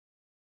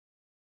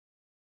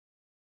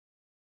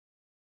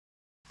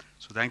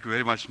So thank you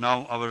very much.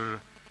 Now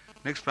our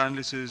next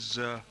panelist is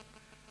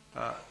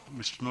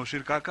Mr.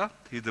 Noshir Kaka.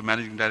 He is the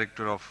Managing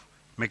Director of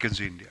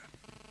McKinsey India.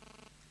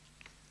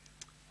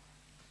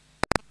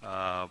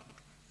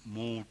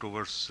 Move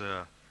towards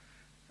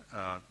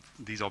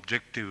these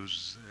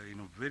objectives in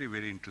a very,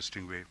 very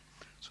interesting way.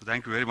 So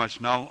thank you very much.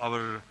 Now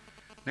our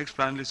next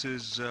panelist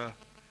is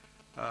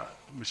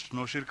Mr.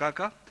 Noshir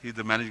Kaka. He is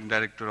the Managing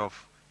Director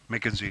of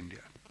McKinsey India.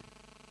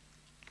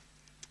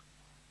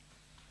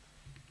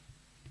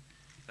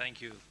 Thank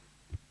you.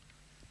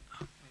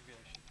 Maybe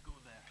I should go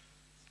there.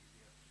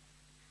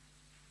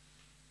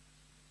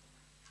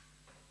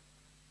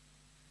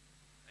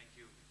 Thank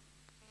you.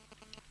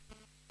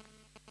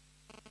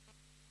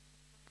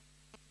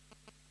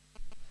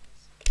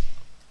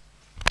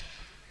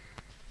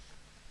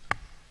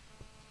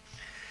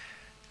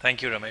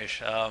 Thank you,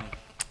 Ramesh.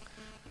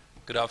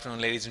 Good afternoon,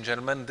 ladies and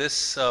gentlemen.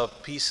 This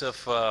piece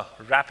of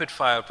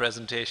rapid-fire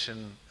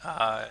presentation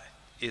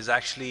is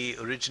actually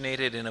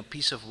originated in a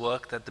piece of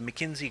work that the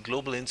McKinsey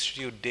Global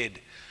Institute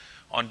did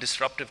on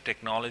disruptive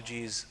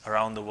technologies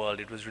around the world.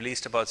 It was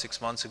released about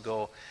 6 months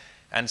ago.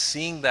 And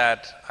seeing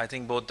that, I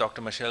think both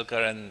Dr.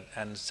 Mashelkar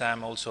and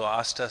Sam also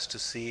asked us to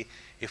see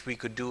if we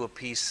could do a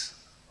piece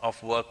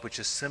of work which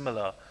is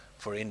similar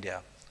for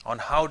India on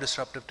how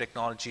disruptive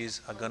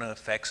technologies are going to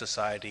affect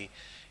society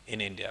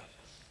in India.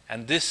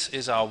 And this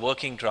is our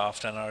working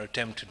draft and our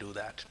attempt to do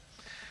that.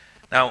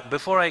 Now,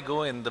 before I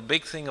go in, the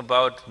big thing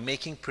about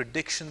making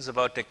predictions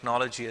about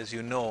technology, as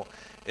you know,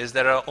 is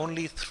there are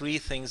only 3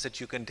 things that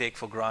you can take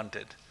for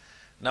granted.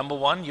 Number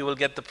 1, you will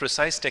get the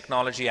precise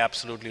technology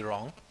absolutely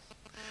wrong.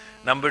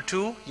 Number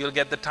 2, you'll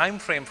get the time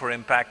frame for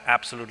impact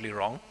absolutely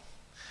wrong.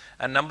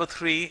 And number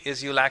 3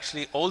 is you'll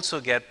actually also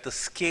get the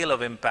scale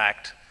of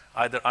impact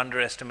either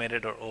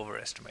underestimated or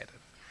overestimated.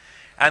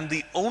 And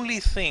the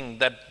only thing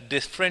that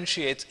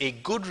differentiates a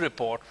good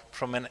report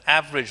from an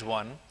average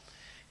one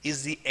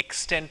is the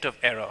extent of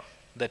error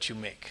that you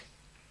make.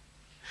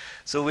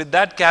 So with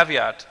that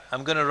caveat,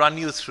 I'm going to run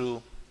you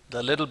through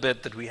the little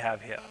bit that we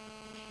have here.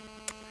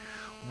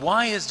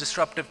 Why is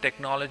disruptive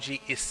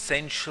technology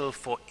essential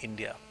for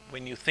India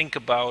when you think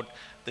about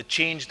the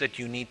change that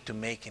you need to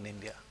make in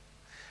India?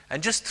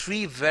 And just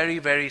 3 very,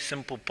 very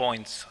simple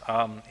points.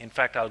 In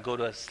fact, I'll go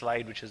to a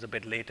slide which is a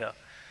bit later.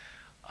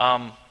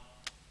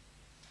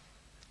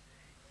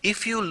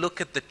 If you look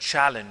at the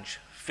challenge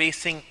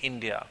facing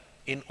India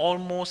in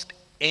almost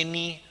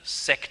any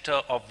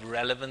sector of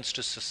relevance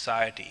to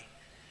society,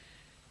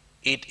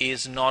 it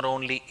is not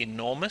only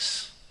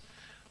enormous,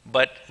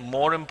 but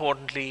more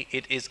importantly,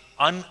 it is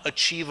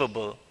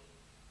unachievable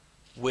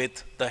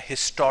with the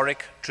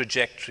historic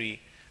trajectory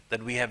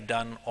that we have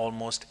done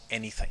almost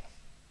anything.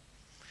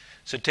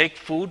 So take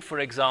food, for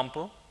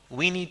example.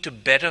 We need to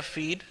better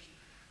feed,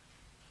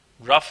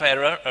 rough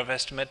error of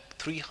estimate,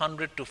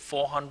 300 to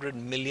 400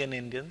 million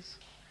Indians.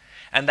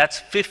 And that's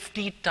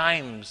 50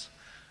 times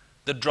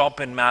the drop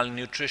in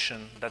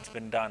malnutrition that's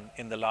been done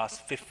in the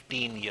last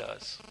 15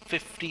 years.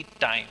 50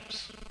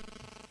 times.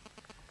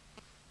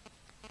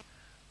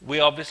 We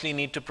obviously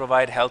need to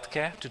provide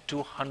healthcare to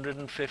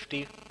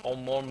 250 or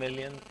more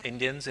million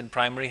Indians in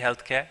primary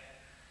healthcare.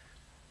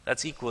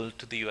 That's equal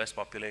to the US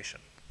population.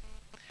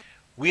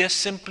 We are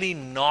simply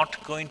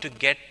not going to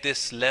get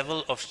this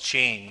level of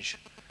change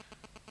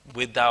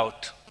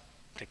without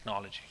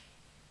technology.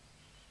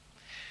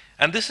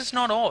 And this is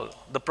not all.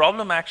 The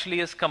problem actually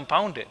is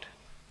compounded.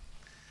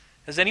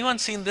 Has anyone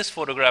seen this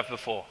photograph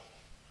before?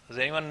 Does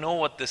anyone know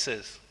what this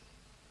is?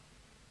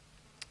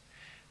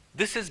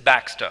 This is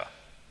Baxter.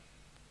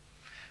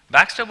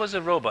 Baxter was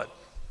a robot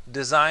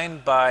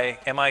designed by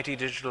MIT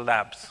Digital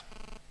Labs.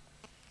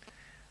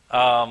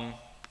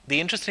 The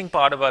interesting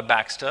part about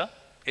Baxter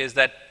is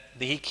that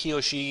he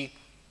or she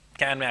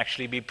can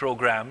actually be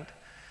programmed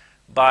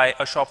by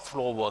a shop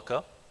floor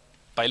worker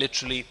by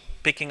literally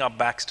picking up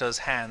Baxter's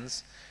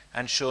hands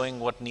and showing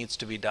what needs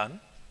to be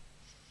done.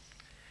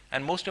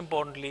 And most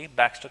importantly,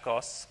 Baxter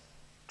costs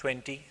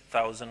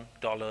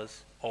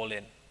 $20,000 all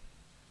in.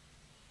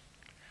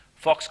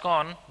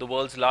 Foxconn, the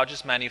world's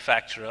largest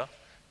manufacturer,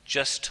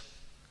 just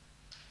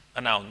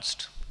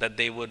announced that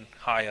they would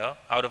hire,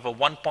 out of a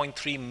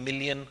 1.3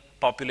 million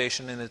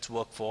population in its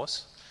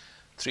workforce,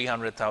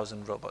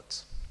 300,000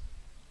 robots.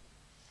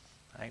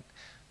 Right?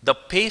 The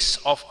pace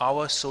of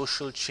our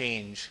social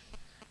change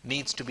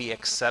needs to be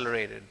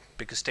accelerated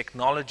because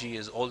technology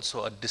is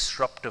also a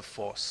disruptive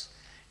force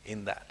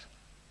in that.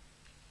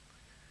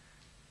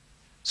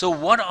 So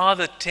what are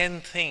the 10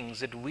 things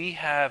that we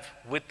have,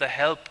 with the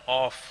help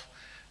of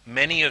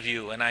many of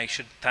you, and I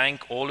should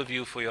thank all of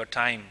you for your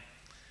time,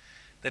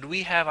 that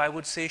we have, I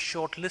would say,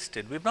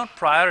 shortlisted. We've not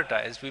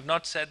prioritized. We've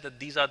not said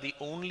that these are the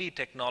only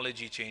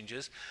technology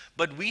changes,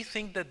 but we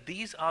think that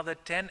these are the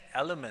 10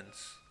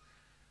 elements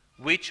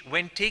which,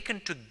 when taken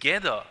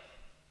together,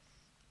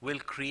 will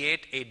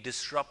create a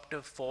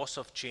disruptive force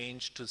of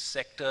change to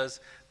sectors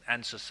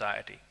and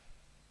society.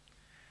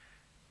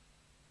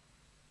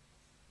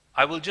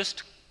 I will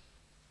just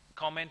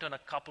comment on a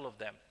couple of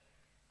them.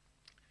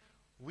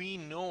 We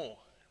know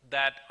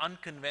that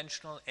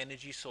unconventional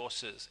energy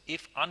sources,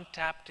 if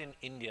untapped in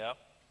India,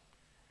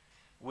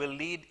 will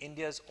lead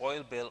India's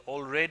oil bill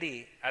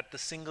already at the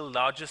single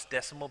largest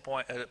decimal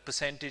point,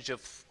 percentage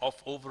of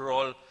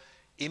overall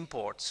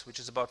imports, which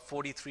is about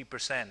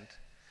 43%,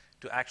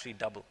 to actually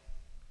double.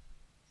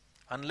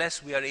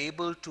 Unless we are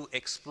able to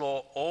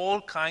explore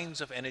all kinds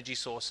of energy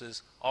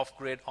sources,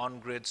 off-grid,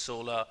 on-grid,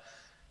 solar,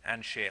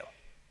 and shale.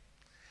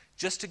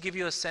 Just to give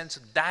you a sense,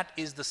 that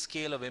is the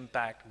scale of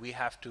impact we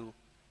have to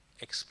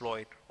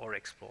exploit or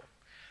explore.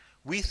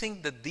 We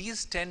think that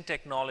these 10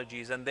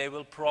 technologies, and there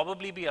will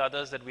probably be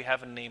others that we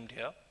haven't named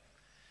here,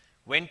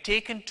 when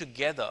taken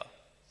together,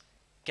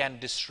 can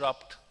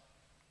disrupt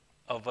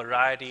a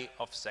variety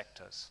of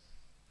sectors.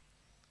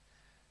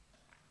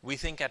 We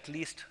think at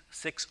least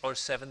 6 or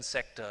 7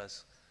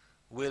 sectors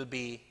will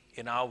be,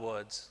 in our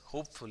words,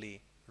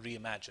 hopefully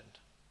reimagined.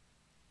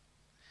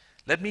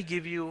 Let me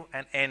give you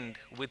an end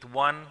with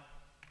one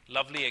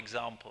lovely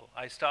example.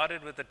 I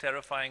started with a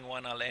terrifying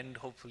one, I'll end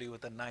hopefully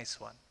with a nice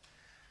one,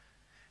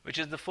 which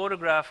is the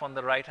photograph on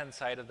the right-hand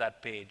side of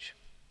that page.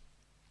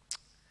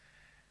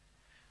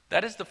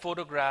 That is the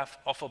photograph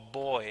of a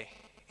boy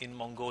in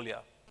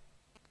Mongolia.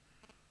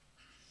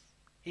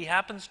 He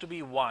happens to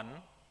be one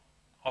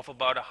of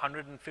about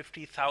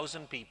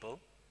 150,000 people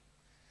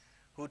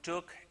who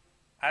took,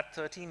 at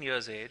 13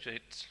 years age,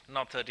 it's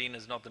not 13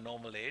 is not the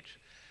normal age,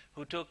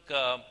 who took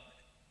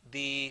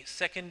the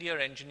second-year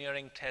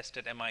engineering test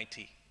at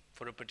MIT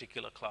for a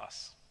particular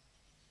class.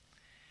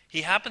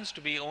 He happens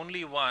to be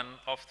only one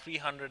of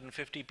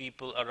 350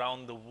 people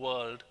around the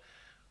world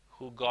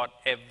who got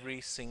every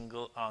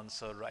single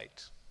answer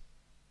right,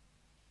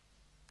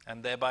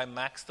 and thereby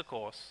maxed the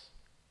course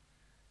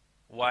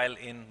while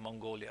in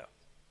Mongolia.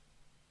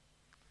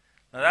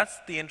 Now that's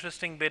the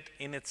interesting bit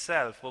in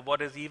itself, but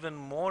what is even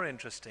more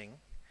interesting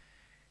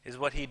is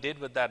what he did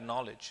with that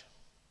knowledge.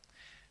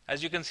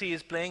 As you can see,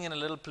 he's playing in a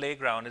little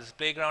playground. His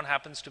playground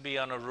happens to be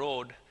on a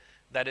road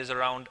that is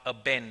around a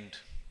bend.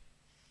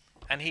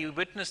 And he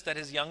witnessed that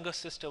his younger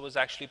sister was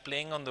actually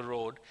playing on the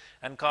road,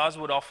 and cars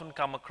would often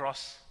come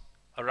across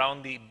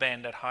around the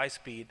bend at high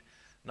speed,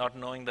 not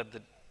knowing that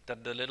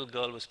the little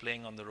girl was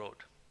playing on the road.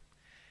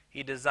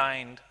 He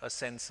designed a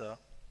sensor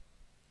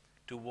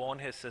to warn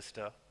his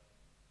sister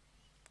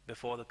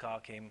before the car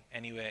came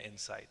anywhere in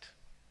sight.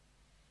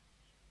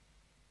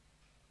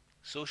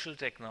 Social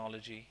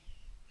technology,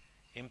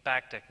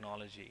 impact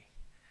technology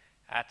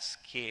at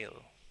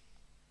scale.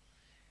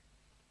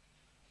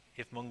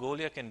 If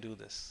Mongolia can do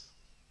this,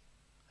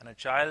 and a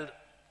child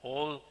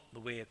all the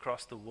way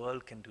across the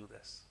world can do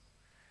this,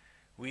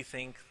 we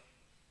think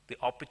the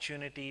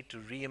opportunity to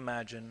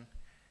reimagine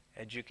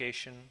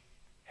education,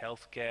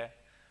 healthcare,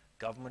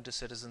 government to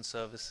citizen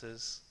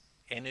services,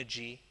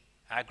 energy,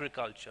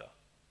 agriculture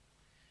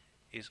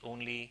is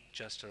only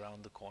just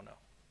around the corner.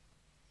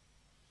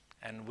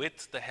 And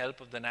with the help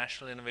of the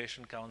National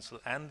Innovation Council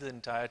and the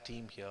entire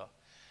team here,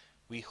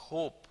 we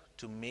hope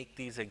to make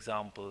these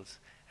examples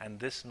and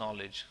this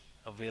knowledge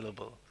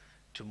available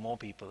to more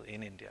people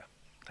in India.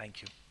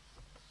 Thank you.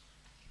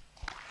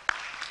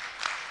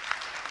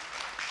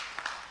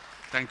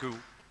 Thank you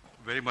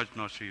very much,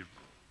 Nasir.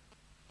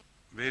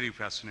 Very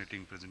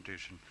fascinating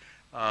presentation.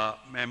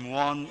 May I move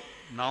on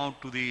now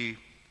to the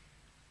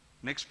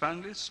next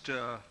panelist,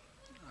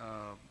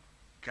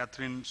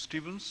 Catherine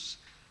Stevens,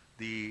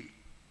 the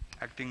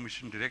Acting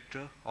Mission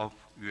Director of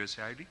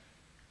USAID.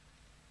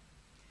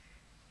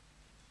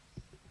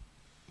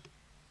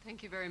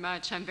 Thank you very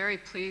much. I'm very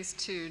pleased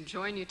to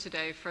join you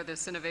today for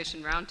this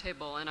Innovation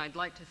Roundtable, and I'd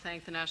like to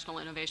thank the National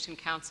Innovation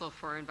Council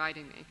for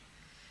inviting me.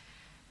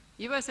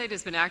 USAID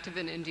has been active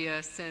in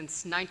India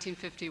since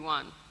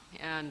 1951,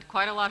 and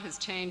quite a lot has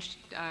changed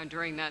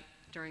during that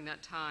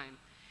time.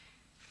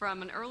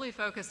 From an early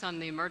focus on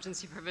the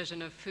emergency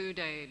provision of food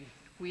aid,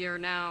 we've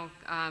now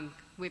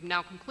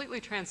completely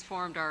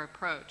transformed our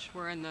approach.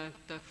 We're in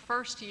the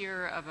first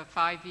year of a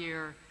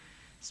 5-year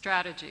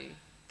strategy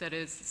that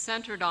is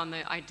centered on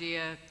the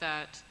idea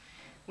that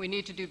we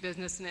need to do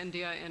business in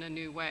India in a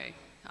new way,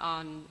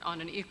 on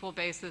an equal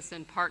basis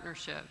in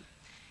partnership,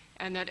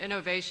 and that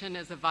innovation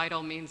is a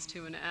vital means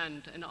to an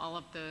end in all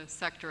of the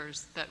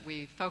sectors that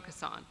we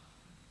focus on.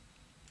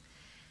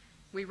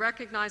 We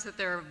recognize that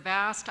there are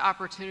vast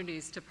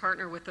opportunities to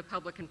partner with the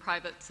public and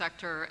private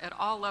sector at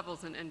all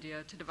levels in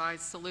India to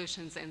devise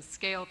solutions and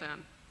scale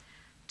them,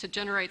 to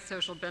generate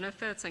social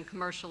benefits and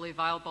commercially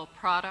viable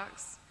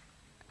products,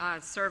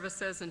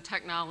 services and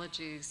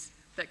technologies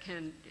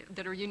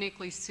that are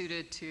uniquely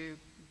suited to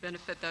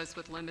benefit those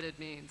with limited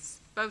means,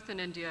 both in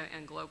India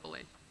and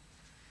globally.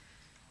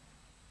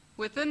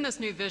 Within this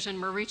new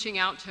vision, we're reaching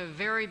out to a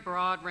very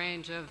broad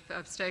range of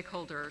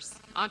stakeholders: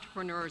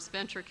 entrepreneurs,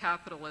 venture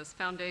capitalists,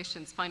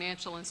 foundations,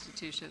 financial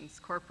institutions,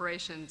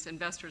 corporations,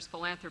 investors,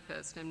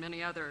 philanthropists, and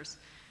many others,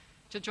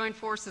 to join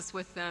forces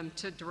with them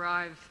to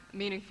derive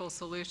meaningful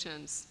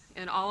solutions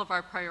in all of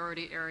our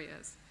priority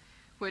areas,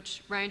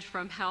 which range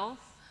from health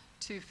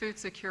to food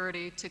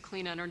security to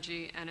clean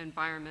energy and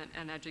environment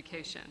and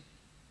education.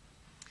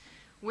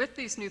 With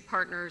these new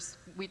partners,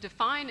 we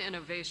define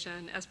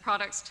innovation as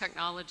products,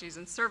 technologies,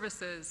 and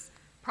services,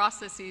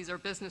 processes, or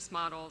business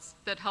models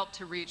that help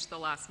to reach the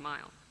last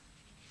mile.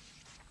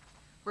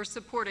 We're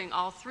supporting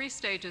all 3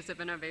 stages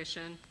of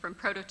innovation, from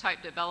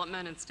prototype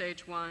development in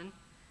stage 1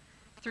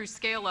 through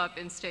scale-up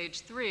in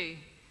stage 3.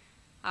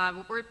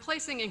 We're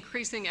placing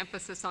increasing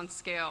emphasis on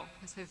scale,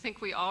 because I think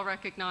we all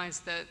recognize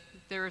that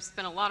there's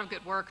been a lot of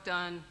good work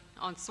done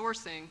on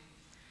sourcing,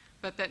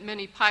 but that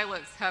many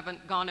pilots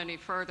haven't gone any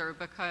further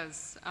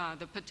because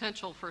the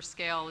potential for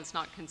scale is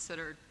not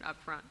considered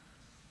upfront.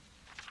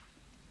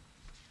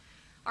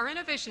 Our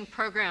innovation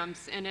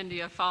programs in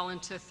India fall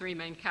into 3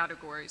 main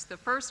categories. The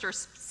first are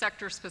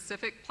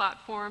sector-specific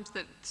platforms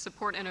that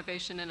support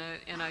innovation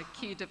in a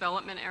key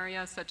development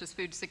area, such as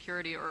food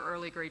security or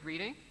early grade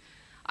reading,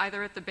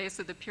 either at the base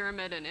of the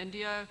pyramid in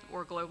India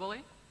or globally.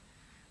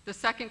 The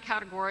second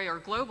category are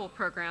global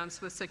programs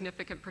with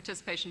significant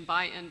participation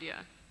by India.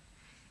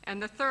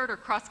 And the third are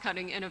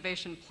cross-cutting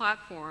innovation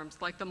platforms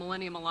like the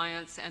Millennium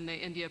Alliance and the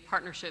India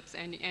Partnerships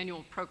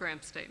Annual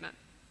Program Statement.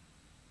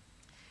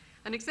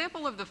 An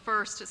example of the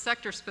first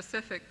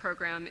sector-specific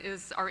program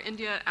is our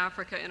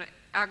India-Africa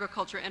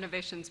Agriculture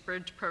Innovations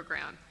Bridge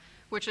program,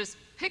 which is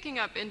picking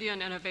up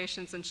Indian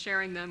innovations and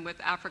sharing them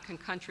with African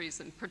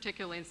countries, and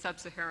particularly in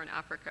sub-Saharan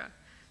Africa,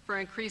 for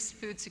increased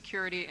food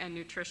security and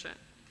nutrition.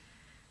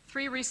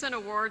 3 recent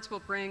awards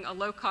will bring a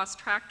low-cost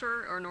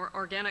tractor or an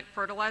organic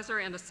fertilizer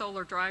and a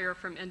solar dryer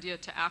from India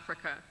to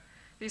Africa.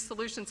 These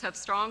solutions have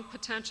strong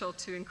potential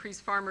to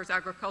increase farmers'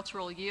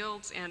 agricultural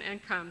yields and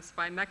incomes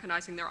by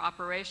mechanizing their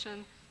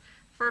operation,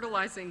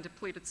 fertilizing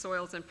depleted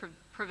soils, and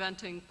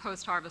preventing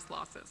post-harvest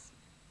losses.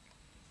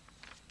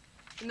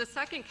 In the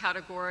second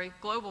category,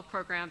 global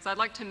programs, I'd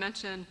like to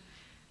mention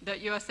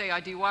that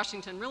USAID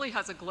Washington really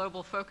has a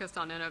global focus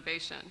on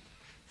innovation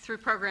through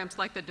programs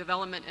like the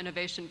Development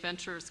Innovation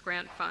Ventures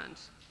Grant Fund.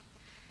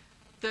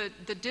 The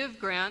DIV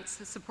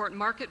grants support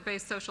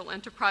market-based social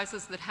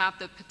enterprises that have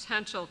the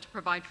potential to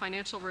provide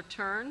financial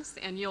returns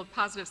and yield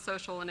positive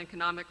social and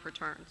economic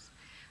returns.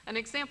 An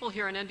example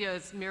here in India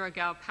is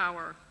Miragaon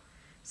Power,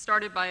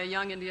 started by a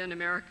young Indian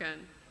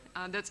American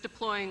that's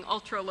deploying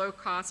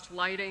ultra-low-cost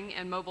lighting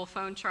and mobile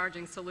phone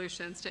charging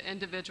solutions to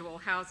individual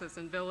houses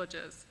and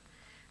villages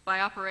by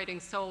operating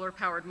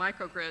solar-powered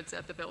microgrids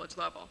at the village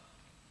level.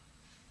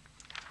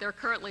 They're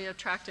currently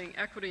attracting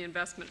equity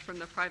investment from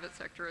the private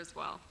sector as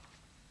well.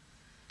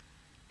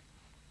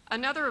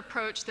 Another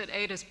approach that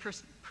AID has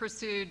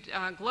pursued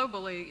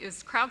globally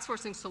is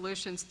crowdsourcing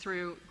solutions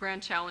through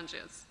grand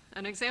challenges.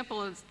 An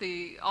example is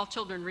the All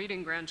Children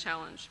Reading Grand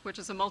Challenge, which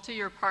is a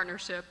multi-year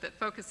partnership that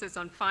focuses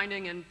on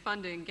finding and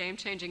funding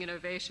game-changing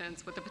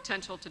innovations with the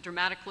potential to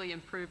dramatically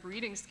improve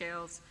reading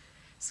skills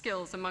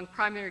among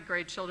primary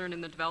grade children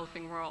in the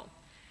developing world.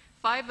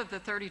 5 of the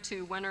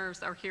 32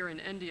 winners are here in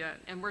India,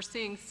 and we're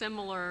seeing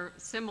similar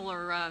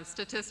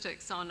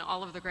statistics on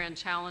all of the grand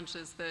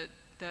challenges that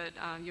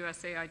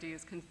USAID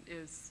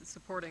is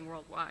supporting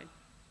worldwide.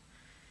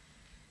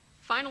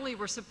 Finally,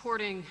 we're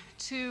supporting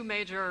 2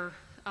 major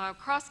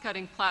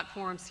cross-cutting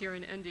platforms here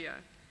in India.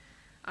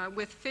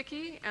 With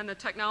FICCI and the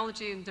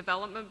Technology and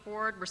Development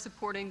Board, we're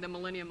supporting the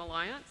Millennium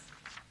Alliance.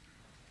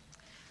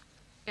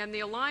 And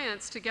the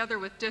Alliance, together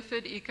with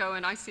DFID, ECO,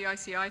 and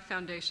ICICI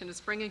Foundation, is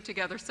bringing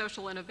together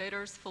social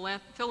innovators,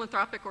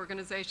 philanthropic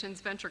organizations,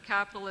 venture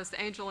capitalists,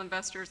 angel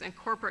investors, and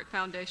corporate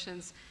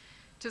foundations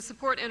to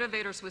support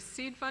innovators with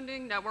seed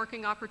funding,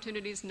 networking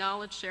opportunities,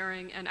 knowledge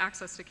sharing, and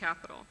access to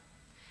capital.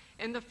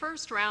 In the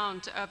first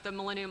round of the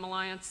Millennium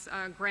Alliance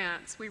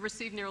grants, we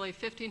received nearly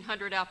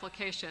 1,500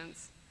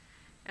 applications,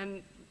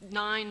 and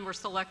 9 were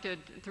selected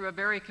through a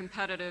very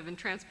competitive and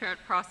transparent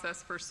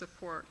process for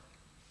support.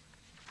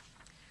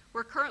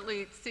 We're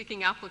currently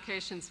seeking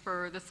applications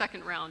for the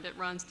second round. It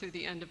runs through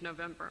the end of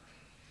November.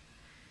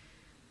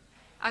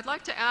 I'd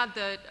like to add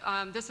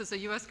that this is a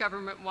U.S.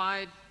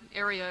 government-wide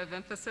area of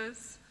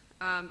emphasis.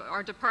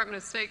 Our Department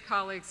of State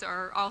colleagues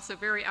are also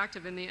very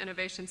active in the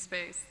innovation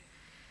space.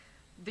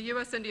 The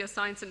U.S. India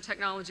Science and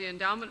Technology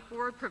Endowment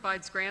Board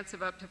provides grants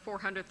of up to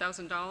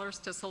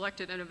 $400,000 to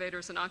selected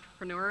innovators and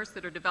entrepreneurs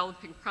that are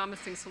developing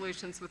promising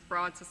solutions with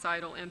broad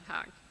societal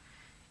impact.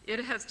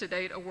 It has to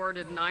date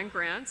awarded 9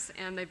 grants,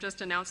 and they've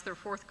just announced their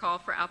 4th call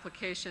for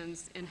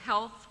applications in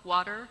health,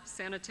 water,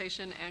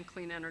 sanitation, and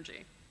clean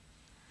energy.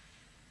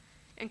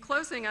 In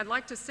closing, I'd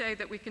like to say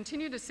that we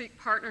continue to seek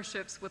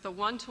partnerships with a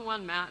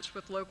one-to-one match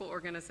with local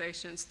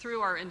organizations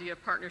through our India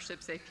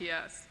Partnerships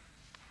APS.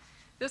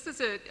 This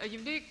is a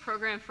unique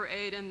program for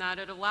AID in that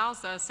it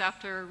allows us,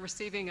 after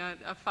receiving a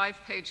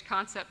 5-page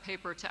concept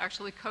paper, to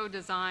actually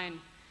co-design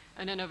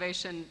an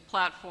innovation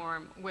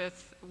platform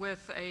with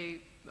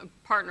a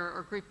partner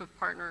or group of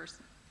partners.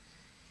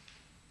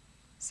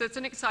 So it's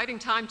an exciting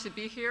time to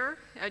be here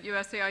at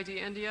USAID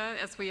India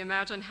as we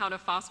imagine how to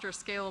foster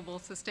scalable,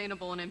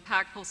 sustainable, and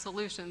impactful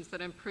solutions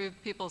that improve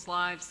people's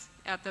lives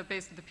at the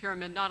base of the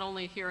pyramid, not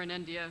only here in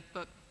India,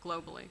 but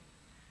globally.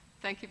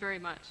 Thank you very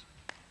much.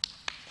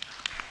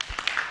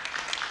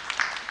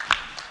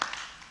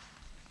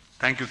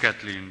 Thank you,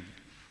 Kathleen,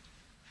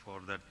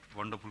 for that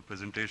wonderful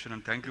presentation,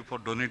 and thank you for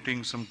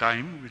donating some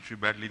time, which we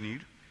badly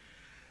need.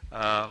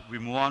 We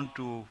move on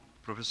to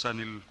Professor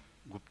Anil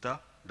Gupta.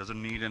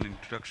 Doesn't need an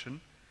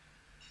introduction.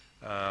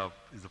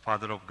 Is the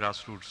father of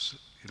grassroots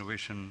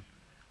innovation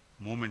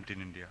movement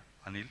in India.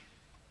 Anil.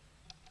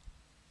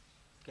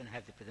 Can I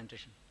have the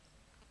presentation?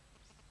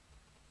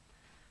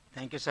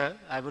 Thank you, sir.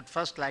 I would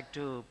first like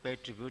to pay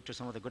tribute to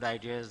some of the good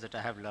ideas that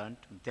I have learned.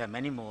 There are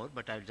many more,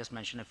 but I'll just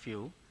mention a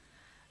few.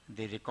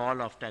 The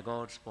recall of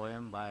Tagore's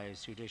poem by a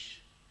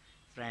Swedish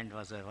friend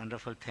was a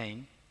wonderful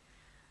thing.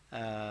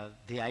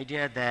 The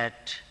idea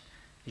that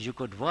you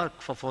could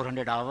work for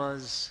 400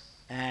 hours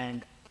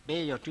and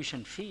pay your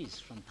tuition fees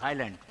from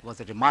Thailand was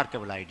a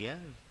remarkable idea,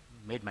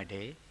 made my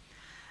day.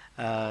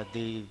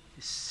 The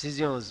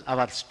CISOs,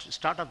 our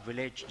startup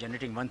village,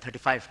 generating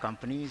 135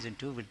 companies in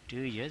two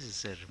years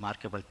is a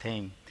remarkable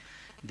thing.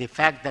 The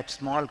fact that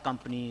small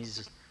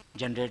companies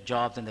generate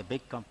jobs and the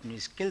big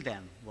companies kill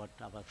them, what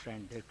our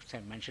friend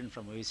mentioned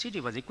from OECD,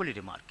 was equally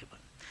remarkable.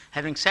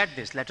 Having said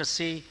this, let us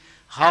see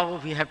how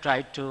we have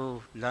tried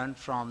to learn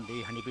from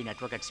the Honeybee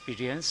Network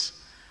experience.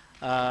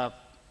 There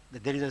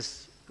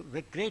is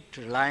a great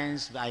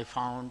reliance I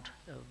found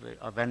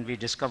when we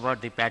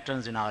discovered the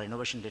patterns in our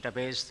innovation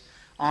database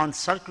on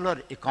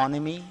circular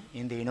economy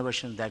in the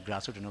innovation that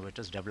grassroots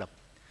innovators develop.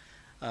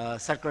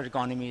 Circular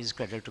economy is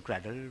cradle to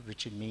cradle,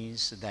 which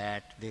means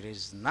that there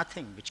is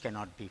nothing which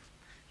cannot be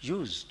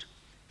used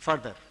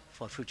further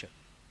for future.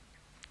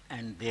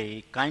 And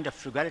the kind of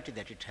frugality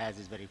that it has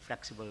is very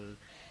flexible,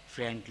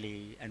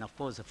 friendly, and of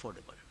course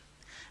affordable.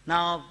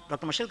 Now,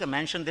 Dr. Mashelkar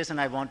mentioned this,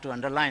 and I want to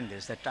underline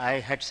this, that I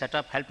had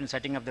helped in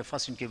setting up the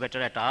first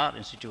incubator at our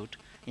institute,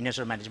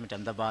 Industrial Management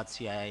Ahmedabad,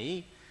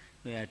 CIIE,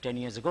 10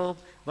 years ago.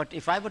 But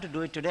if I were to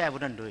do it today, I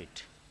wouldn't do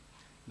it.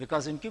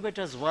 Because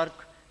incubators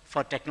work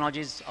for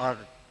technologies or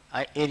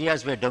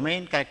areas where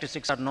domain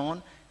characteristics are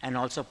known and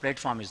also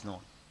platform is known.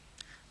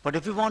 But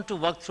if we want to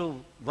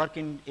work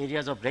in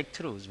areas of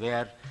breakthroughs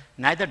where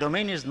neither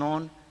domain is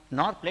known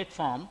nor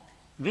platform,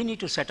 we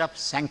need to set up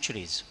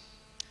sanctuaries.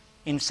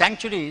 In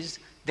sanctuaries,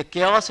 the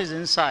chaos is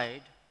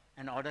inside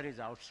and order is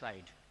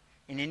outside.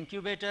 In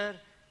incubator,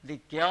 the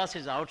chaos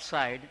is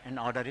outside and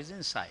order is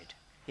inside.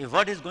 If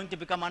what is going to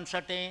become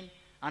uncertain,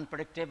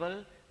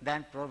 unpredictable,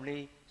 then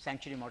probably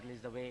sanctuary model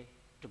is the way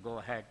to go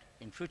ahead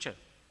in future.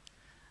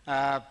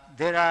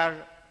 There are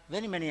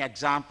very many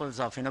examples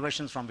of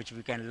innovations from which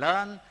we can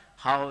learn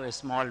how a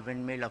small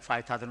windmill of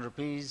 5,000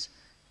 rupees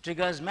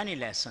triggers many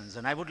lessons.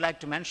 And I would like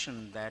to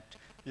mention that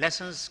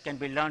lessons can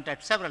be learned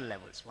at several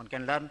levels. One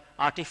can learn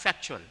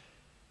artifactual,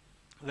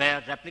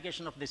 where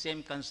replication of the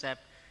same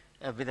concept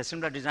with a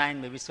similar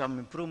design, maybe some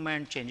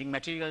improvement, changing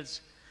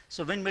materials.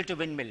 So windmill to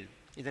windmill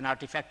is an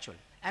artifactual.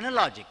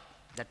 Analogic,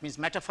 that means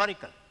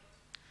metaphorical.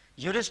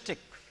 Heuristic,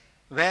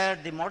 where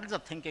the models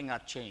of thinking are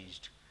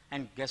changed.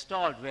 And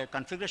Gestalt, where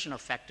configuration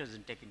of factors is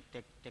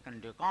taken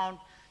into account.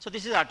 So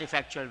this is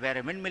artifactual, where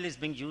a windmill is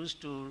being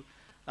used to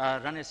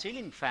run a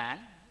ceiling fan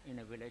in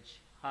a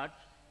village hut.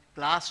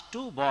 Class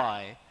 2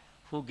 boy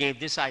who gave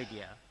this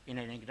idea in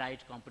an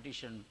Ignite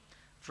competition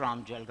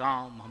from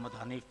Jalgaon, Muhammad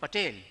Hanif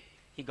Patel.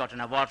 He got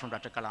an award from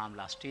Dr. Kalam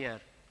last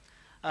year.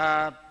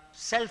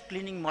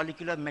 Self-cleaning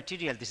molecular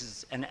material, this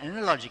is an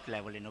analogic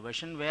level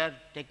innovation where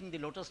taking the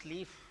lotus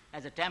leaf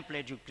as a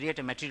template, you create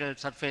a material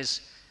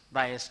surface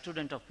by a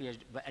student of PhD,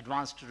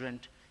 advanced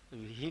student.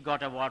 He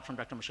got an award from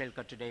Dr.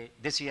 Mashelkar today,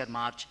 this year,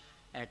 March,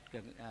 at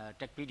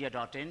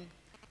techpedia.in.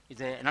 It's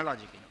an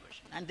analogic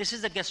innovation. And this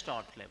is the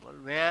Gestalt level,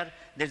 where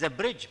there's a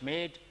bridge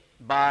made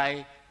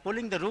by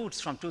pulling the roots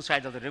from two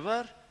sides of the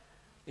river.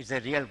 It's a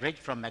real bridge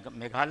from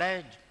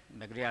Meghalaya,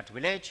 Megriat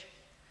village.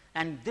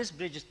 And this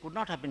bridge could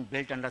not have been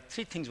built unless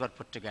three things were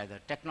put together: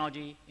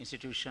 technology,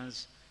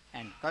 institutions,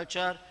 and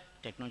culture.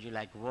 Technology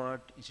like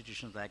word,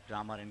 institutions like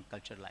grammar, and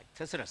culture like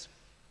thesaurus.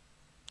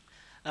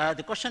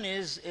 The question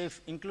is,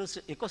 if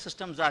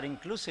ecosystems are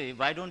inclusive,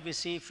 why don't we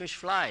see fish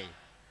fly?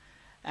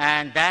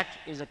 And that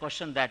is a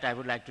question that I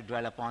would like to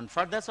dwell upon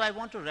further. So I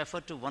want to refer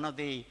to one of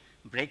the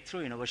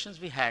breakthrough innovations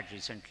we had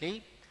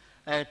recently.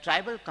 A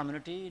tribal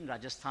community in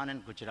Rajasthan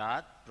and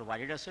Gujarat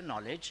provided us a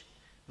knowledge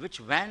which,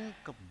 when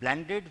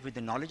blended with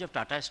the knowledge of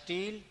Tata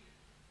Steel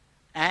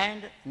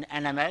and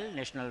NML,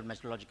 National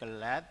Meteorological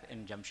Lab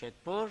in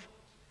Jamshedpur,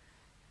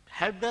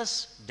 helped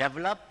us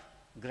develop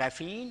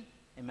graphene,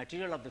 a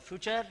material of the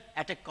future,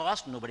 at a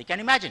cost nobody can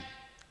imagine.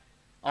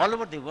 All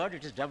over the world,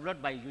 it is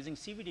developed by using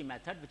CVD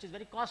method, which is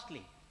very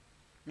costly.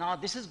 Now,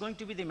 this is going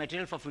to be the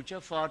material for future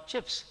for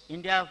chips.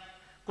 India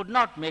could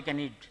not make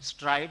any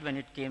stride when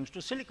it came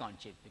to silicon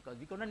chip, because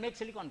we could not make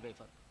silicon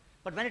wafer.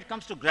 But when it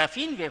comes to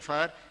graphene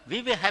wafer,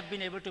 we have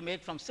been able to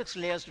make from 6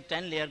 layers to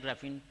 10 layer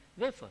graphene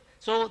wafer.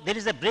 So there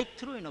is a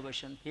breakthrough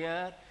innovation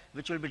here,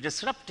 which will be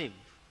disruptive,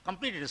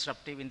 completely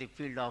disruptive in the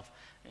field of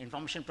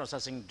information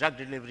processing, drug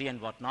delivery, and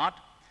whatnot.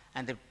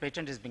 And the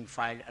patent is being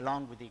filed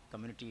along with the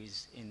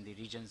communities in the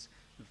regions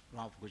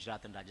of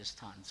Gujarat and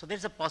Rajasthan. So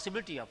there's a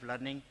possibility of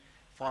learning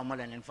formal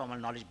and informal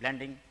knowledge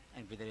blending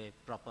and with a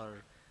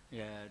proper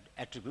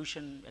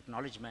attribution,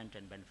 acknowledgement,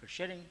 and benefit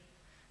sharing.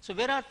 So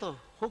where are the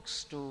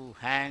hooks to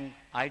hang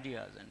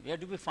ideas and where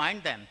do we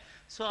find them?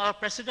 So our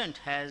president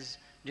has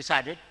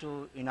decided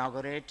to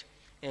inaugurate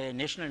a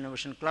National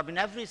Innovation Club in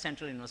every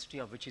central university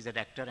of which is a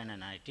rector and an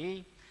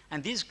NIT.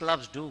 And these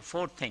clubs do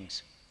 4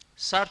 things: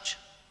 search,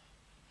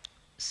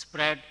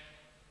 spread,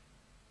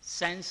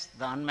 sense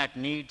the unmet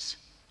needs,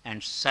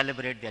 and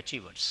celebrate the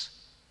achievers.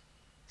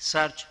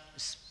 Search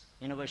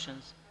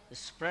innovations,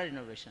 spread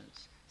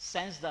innovations,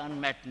 sense the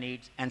unmet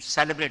needs, and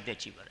celebrate the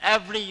achiever.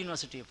 Every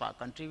university of our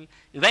country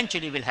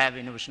eventually will have an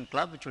innovation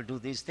club which will do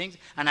these things,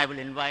 and I will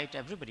invite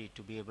everybody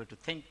to be able to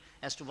think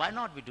as to why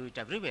not we do it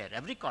everywhere,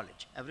 every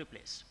college, every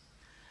place.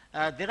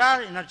 There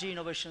are energy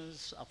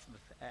innovations of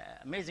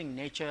amazing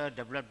nature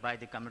developed by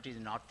the communities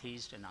in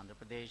Northeast and Andhra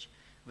Pradesh,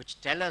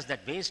 which tell us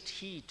that waste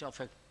heat of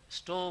a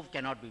stove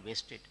cannot be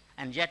wasted,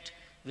 and yet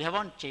we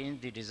haven't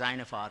changed the design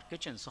of our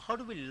kitchens. So how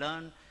do we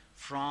learn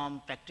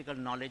from practical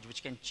knowledge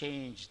which can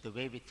change the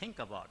way we think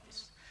about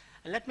this?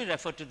 And let me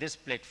refer to this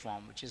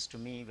platform, which is to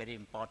me very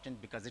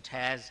important because it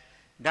has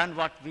done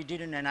what we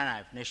did in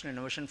NIF. National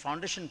Innovation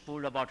Foundation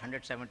pooled about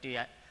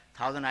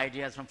 170,000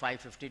 ideas from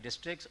 550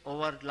 districts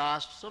over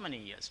last so many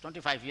years,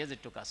 25 years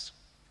it took us.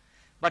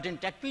 But in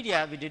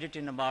Techpedia, we did it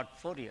in about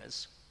 4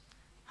 years.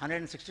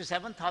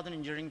 167,000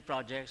 engineering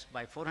projects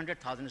by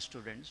 400,000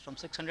 students from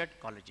 600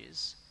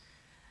 colleges.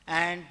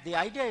 And the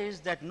idea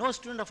is that no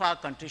student of our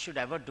country should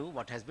ever do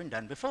what has been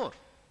done before.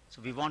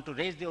 So we want to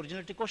raise the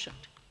originality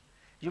quotient.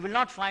 You will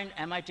not find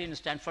MIT and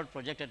Stanford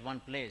project at one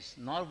place,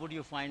 nor would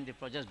you find the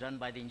projects done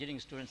by the engineering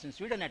students in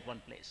Sweden at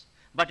one place.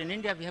 But in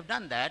India, we have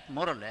done that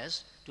more or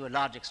less to a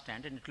large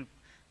extent, and it will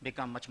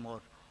become much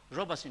more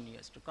robust in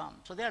years to come.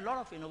 So there are a lot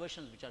of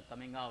innovations which are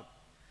coming out.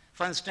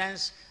 For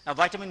instance, a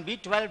vitamin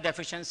B12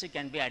 deficiency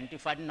can be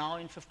identified now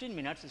in 15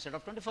 minutes instead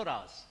of 24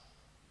 hours.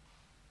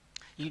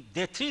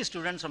 There are 3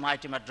 students from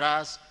IIT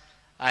Madras,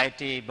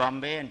 IIT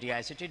Bombay, and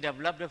DICT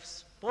developed a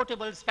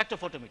portable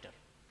spectrophotometer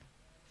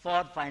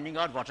for finding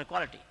out water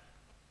quality.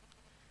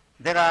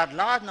 There are a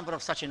large number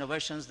of such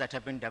innovations that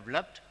have been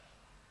developed.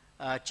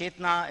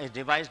 Chetna, a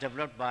device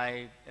developed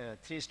by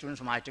 3 students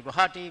from IIT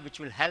Guwahati, which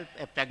will help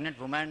a pregnant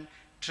woman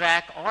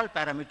track all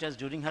parameters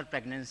during her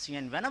pregnancy,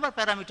 and whenever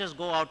parameters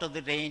go out of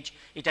the range,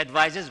 it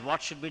advises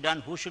what should be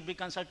done, who should be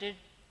consulted,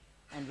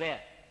 and where.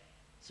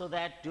 So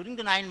that during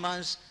the 9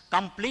 months,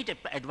 complete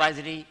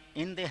advisory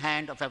in the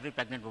hand of every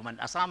pregnant woman.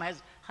 Assam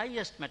has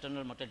highest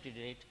maternal mortality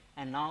rate,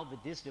 and now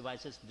with these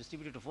devices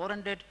distributed to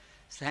 400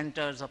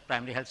 centers of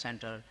primary health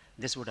center,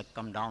 this would have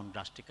come down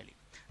drastically.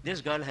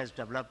 This girl has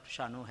developed,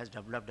 Shanu has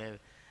developed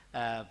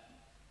a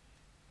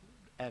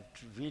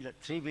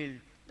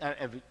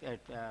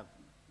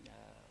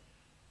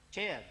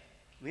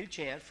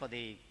wheelchair for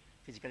the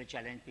physically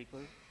challenged people,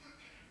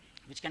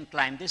 which can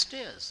climb the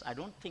stairs. I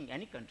don't think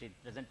any country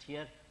present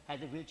here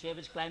has a wheelchair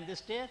which climbs the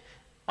stair,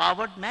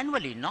 powered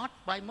manually, not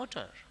by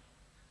motor.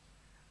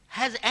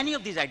 Has any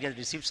of these ideas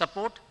received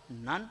support?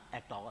 None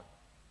at all.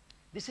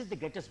 This is the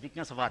greatest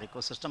weakness of our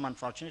ecosystem,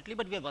 unfortunately,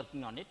 but we are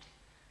working on it.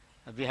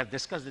 We have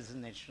discussed this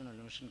in the National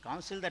Innovation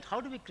Council, that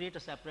how do we create a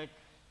separate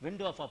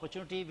window of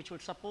opportunity which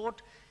would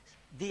support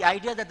the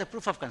idea that the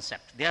proof of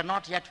concept, they are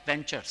not yet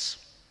ventures.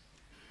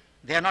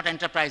 They are not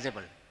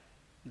enterprisable.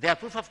 They are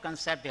proof of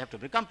concept, they have to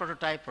become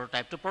prototype,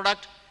 prototype to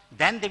product,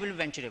 then they will be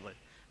venturable.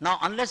 Now,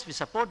 unless we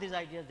support these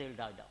ideas, they will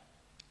die down.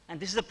 And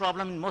this is a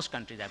problem in most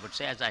countries, I would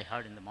say, as I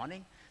heard in the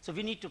morning. So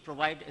we need to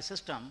provide a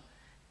system.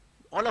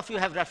 All of you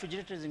have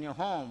refrigerators in your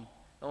home,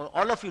 or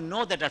all of you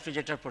know that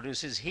refrigerator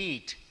produces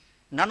heat.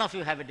 None of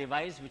you have a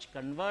device which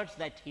converts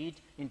that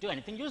heat into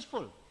anything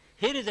useful.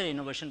 Here is an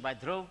innovation by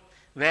Dhruv,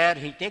 where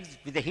he takes,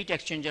 with the heat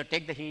exchanger,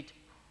 take the heat,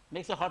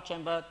 makes a hot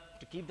chamber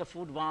to keep the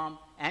food warm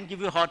and give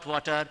you hot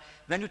water.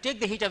 When you take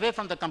the heat away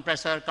from the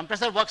compressor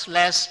works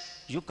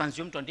less, you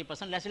consume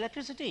 20% less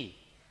electricity.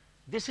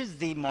 This is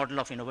the model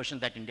of innovation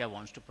that India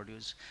wants to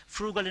produce.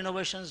 Frugal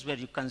innovations where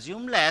you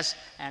consume less,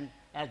 and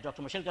as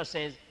Dr. Mashelkar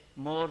says,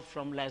 more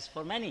from less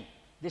for many.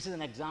 This is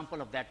an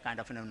example of that kind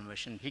of an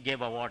innovation. He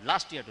gave award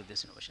last year to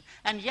this innovation.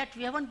 And yet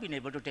we haven't been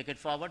able to take it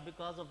forward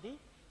because of the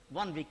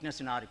one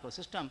weakness in our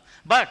ecosystem.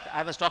 But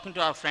I was talking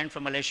to our friend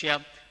from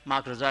Malaysia,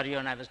 Mark Rosario,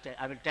 and I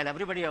will tell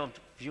everybody of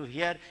you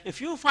here, if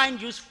you find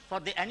use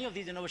for any of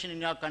these innovations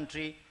in your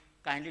country,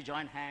 kindly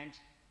join hands.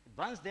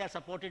 Once they are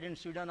supported in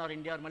Sweden or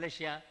India or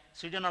Malaysia,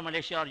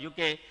 or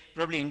UK,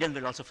 probably Indians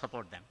will also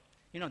support them.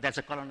 You know, that's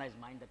a colonized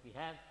mind that we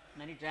have.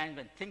 Many times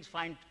when things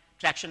find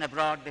traction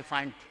abroad, they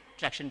find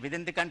traction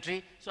within the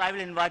country. So I will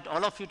invite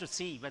all of you to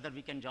see whether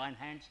we can join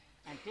hands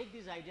and take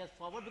these ideas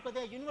forward, because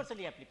they are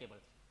universally applicable.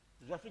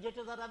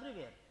 Refrigerators are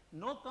everywhere.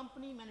 No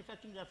company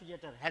manufacturing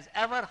refrigerator has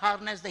ever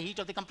harnessed the heat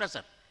of the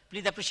compressor.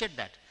 Please appreciate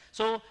that.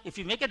 So if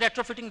you make a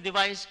retrofitting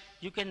device,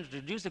 you can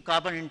reduce the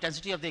carbon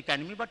intensity of the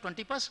economy by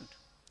 20%,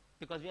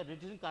 because we are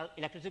reducing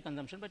electricity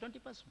consumption by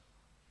 20%.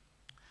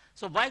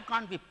 So why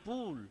can't we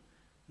pool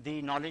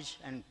the knowledge?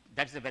 And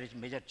that's a very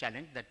major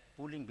challenge, that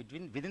pooling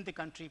within the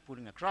country,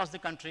 pooling across the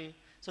country.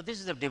 So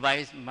this is a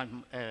device,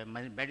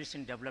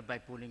 medicine developed by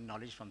pooling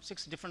knowledge from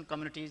 6 different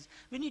communities.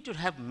 We need to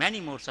have many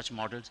more such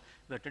models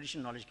where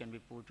traditional knowledge can be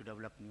pooled to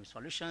develop new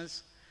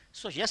solutions.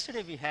 So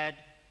yesterday we had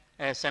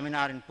a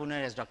seminar in Pune,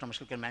 as Dr.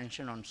 Mashkalkar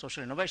mentioned, on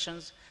social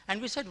innovations,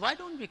 and we said, why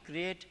don't we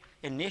create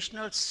a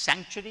national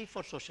sanctuary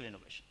for social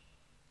innovation,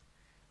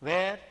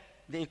 where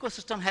the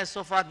ecosystem has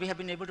so far, we have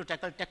been able to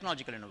tackle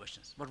technological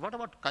innovations, but what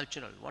about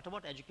cultural, what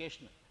about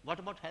educational, what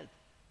about health,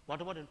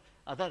 what about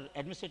other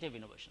administrative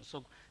innovations?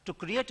 So to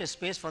create a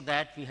space for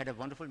that, we had a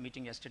wonderful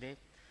meeting yesterday.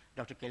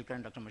 Dr. Kelkar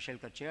and Dr.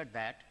 Mashelkar chaired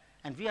that,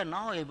 and we are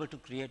now able to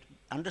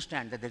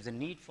understand that there's a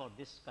need for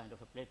this kind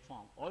of a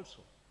platform also,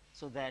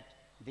 so that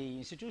the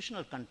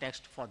institutional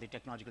context for the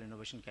technological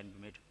innovation can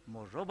be made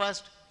more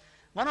robust.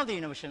 One of the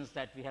innovations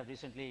that we have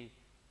recently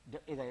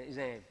is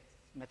a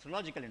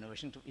methodological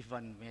innovation, if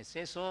one may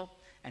say so,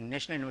 and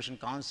National Innovation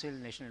Council,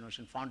 National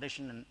Innovation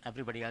Foundation, and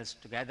everybody else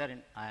together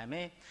in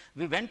IMA.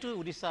 We went to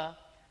Odisha,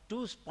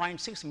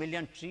 2.6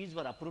 million trees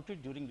were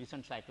uprooted during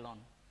recent cyclone.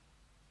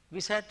 We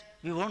said,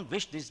 we won't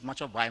wish this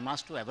much of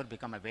biomass to ever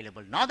become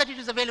available. Now that it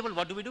is available,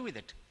 what do we do with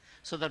it?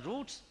 So the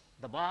roots,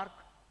 the bark,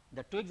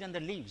 the twigs and the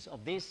leaves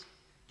of this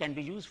can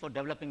be used for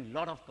developing a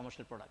lot of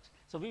commercial products.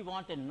 So we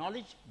want a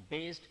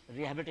knowledge-based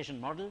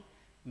rehabilitation model.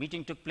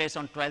 Meeting took place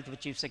on 12th with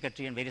Chief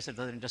Secretary and various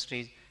other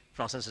industries,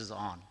 process is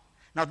on.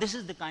 Now this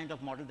is the kind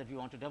of model that we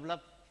want to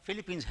develop.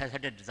 Philippines has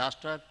had a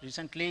disaster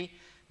recently.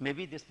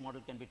 Maybe this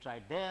model can be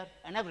tried there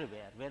and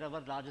everywhere,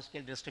 wherever larger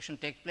scale destruction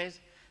takes place.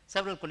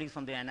 Several colleagues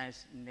from the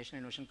National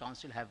Innovation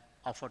Council have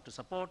offered to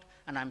support,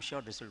 and I'm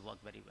sure this will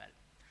work very well.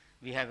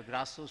 We have a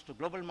grassroots to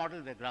global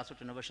model where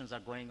grassroots innovations are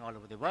going all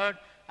over the world.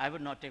 I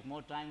would not take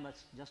more time, but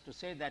just to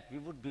say that we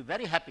would be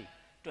very happy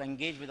to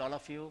engage with all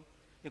of you,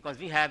 because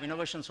we have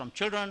innovations from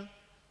children,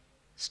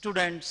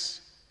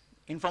 students,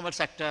 informal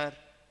sector,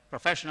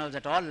 professionals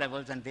at all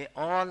levels, and they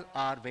all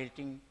are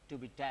waiting to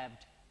be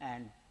tapped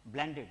and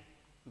blended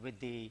with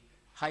the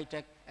high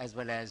tech as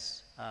well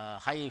as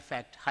high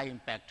effect, high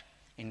impact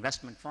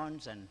investment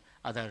funds and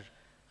other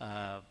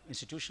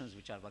institutions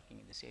which are working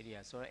in this area.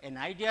 So an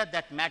idea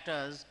that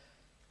matters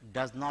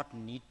does not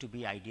need to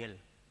be ideal.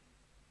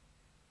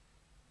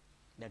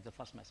 That's the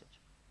first message.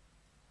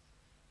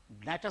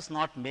 Let us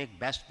not make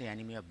best the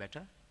enemy of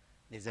better.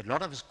 There's a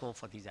lot of scope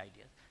for these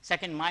ideas.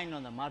 Second, mind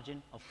on the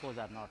margin, of course,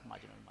 are not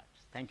marginal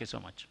minds. Thank you so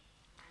much.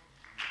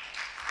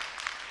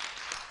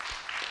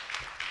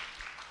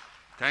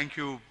 Thank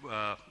you,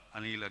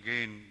 Anil,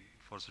 again,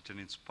 for such an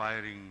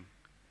inspiring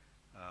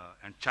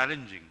and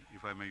challenging,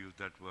 if I may use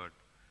that word,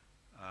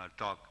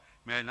 talk.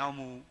 May I now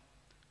move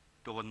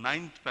to our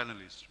 9th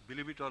panelist.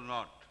 Believe it or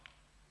not,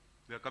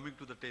 we are coming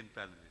to the 10th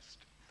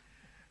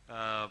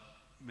panelist.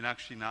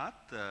 Meenakshi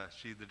Nath,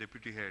 she is the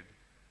Deputy Head,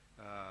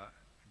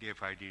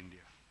 DFID India.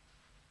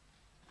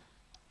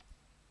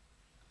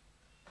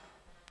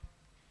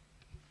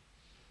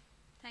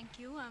 Thank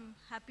you. I'm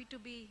happy to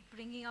be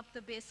bringing up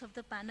the base of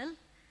the panel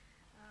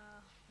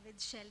with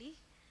Shelley.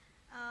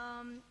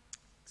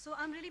 So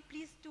I'm really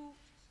pleased to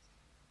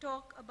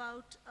talk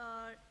about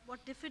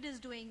what DFID is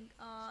doing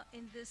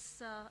in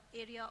this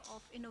area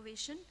of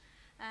innovation.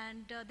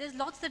 And there's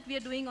lots that we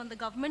are doing on the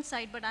government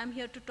side, but I'm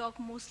here to talk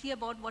mostly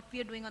about what we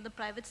are doing on the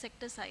private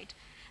sector side.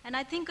 And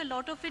I think a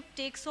lot of it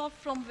takes off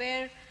from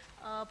where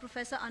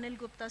Professor Anil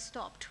Gupta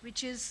stopped,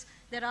 which is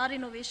there are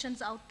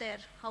innovations out there.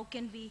 How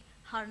can we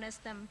harness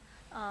them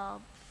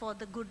for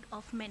the good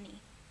of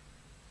many?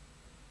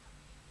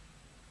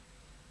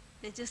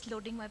 They're just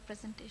loading my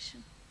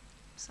presentation.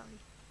 Sorry.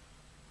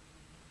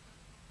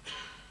 Okay,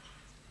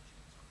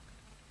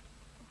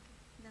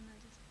 then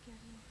I'll just carry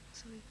on.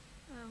 Sorry.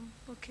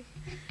 Okay.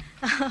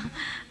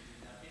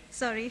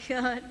 Sorry.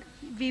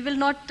 We will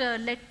not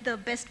let the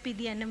best be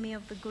the enemy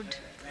of the good,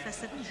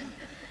 Professor.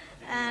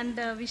 And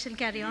we shall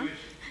carry on.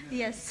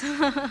 Yes.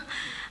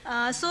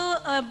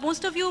 So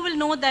most of you will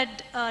know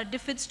that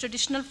DFID's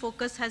traditional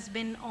focus has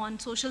been on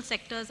social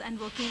sectors and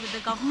working with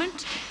the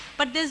government,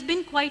 but there's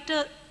been quite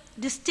a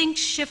distinct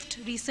shift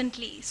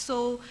recently.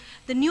 So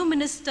the new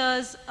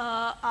ministers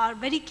are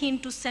very keen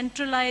to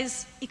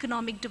centralize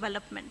economic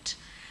development.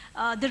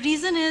 The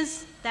reason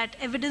is that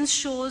evidence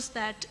shows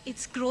that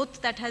it's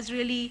growth that has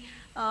really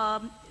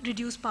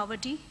reduced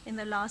poverty in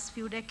the last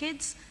few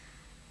decades.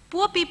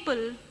 Poor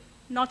people,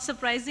 not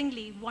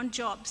surprisingly, want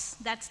jobs.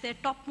 That's their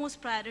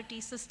topmost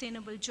priority,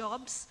 sustainable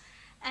jobs.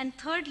 And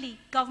thirdly,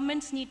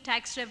 governments need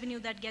tax revenue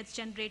that gets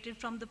generated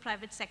from the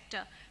private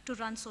sector to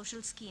run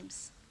social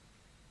schemes.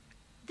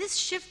 This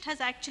shift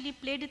has actually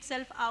played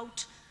itself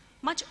out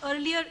much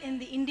earlier in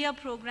the India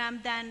program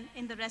than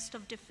in the rest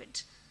of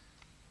DFID.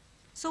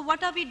 So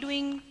what are we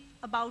doing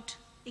about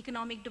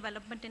economic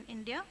development in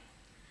India?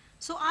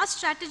 So our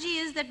strategy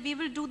is that we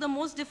will do the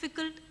most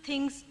difficult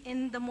things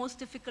in the most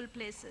difficult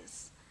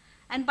places.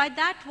 And by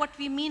that, what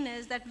we mean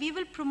is that we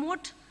will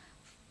promote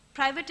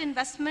private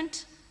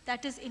investment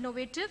that is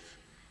innovative,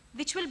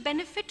 which will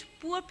benefit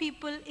poor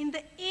people in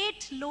the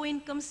 8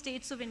 low-income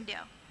states of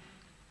India,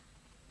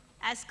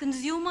 as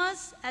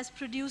consumers, as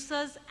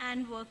producers,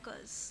 and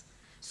workers.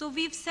 So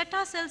we've set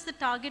ourselves the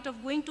target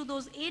of going to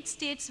those 8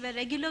 states where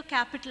regular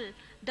capital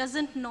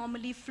doesn't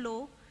normally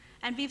flow,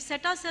 and we've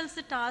set ourselves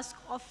the task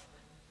of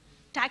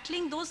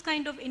tackling those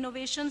kind of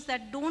innovations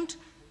that don't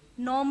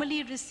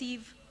normally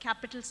receive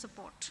capital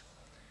support.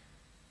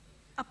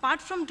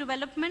 Apart from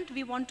development,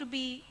 we want to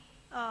be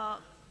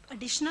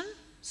additional,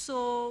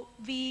 so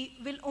we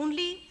will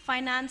only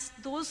finance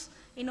those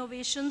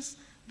innovations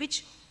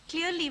which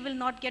clearly will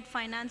not get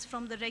financed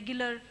from the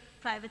regular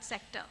private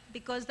sector,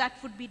 because that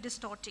would be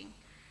distorting.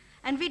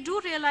 And we do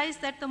realize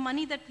that the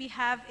money that we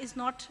have is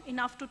not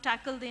enough to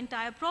tackle the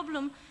entire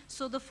problem,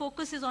 so the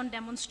focus is on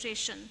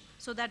demonstration,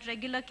 so that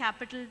regular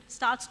capital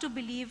starts to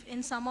believe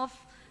in some of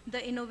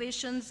the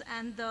innovations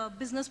and the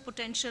business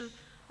potential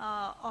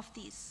of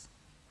these.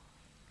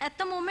 At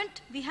the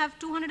moment, we have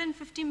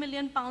 250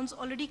 million pounds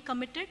already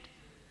committed.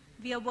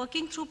 We are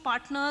working through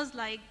partners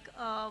like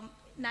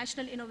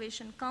National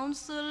Innovation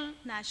Council,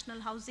 National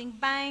Housing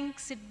Bank,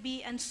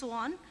 SIDBI, and so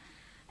on.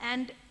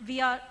 And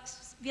we are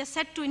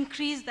set to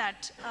increase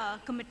that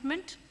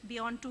commitment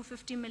beyond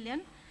 250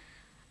 million.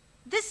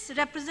 This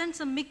represents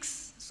a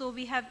mix. So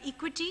we have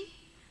equity,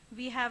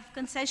 we have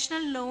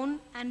concessional loan,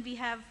 and we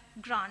have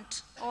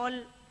grant, all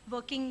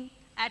working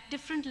at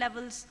different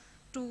levels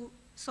to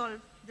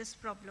solve this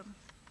problem.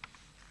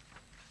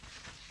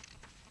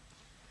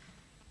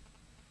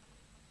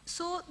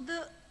 So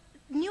the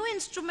new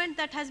instrument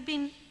that has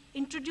been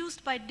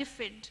introduced by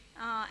DFID,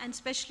 and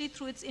especially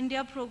through its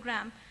India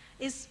program,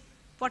 is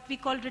what we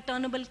call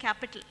returnable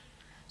capital.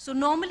 So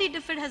normally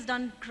DFID has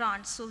done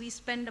grants, so we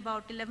spend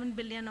about 11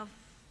 billion of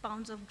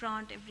pounds of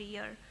grant every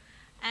year.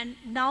 And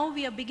now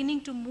we are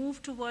beginning to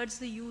move towards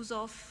the use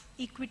of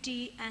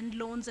equity and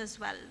loans as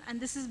well. And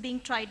this is being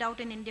tried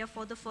out in India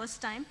for the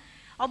first time.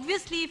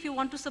 Obviously, if you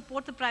want to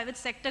support the private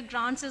sector,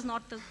 grants is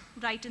not the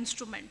right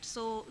instrument.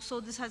 So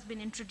this has been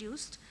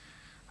introduced.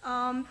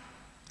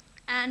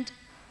 And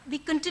we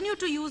continue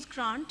to use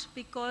grant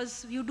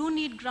because you do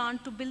need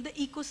grant to build the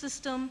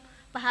ecosystem,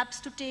 perhaps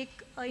to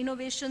take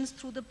innovations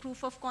through the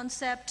proof of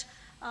concept,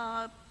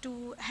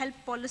 to help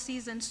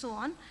policies and so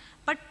on.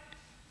 But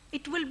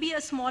it will be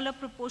a smaller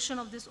proportion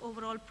of this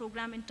overall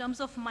program in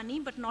terms of money,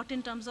 but not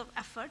in terms of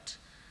effort.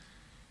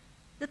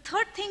 The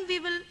third thing we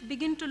will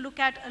begin to look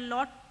at a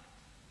lot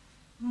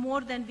more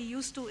than we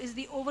used to is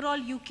the overall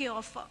UK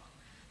offer.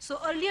 So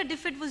earlier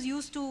DFID was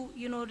used to,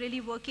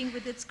 really working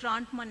with its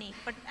grant money,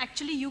 but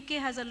actually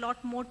UK has a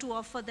lot more to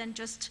offer than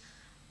just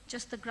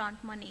the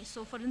grant money.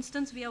 So for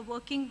instance, we are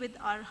working with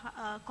our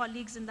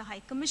colleagues in the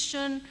High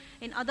Commission,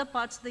 in other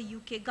parts of the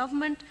UK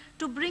government,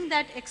 to bring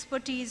that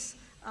expertise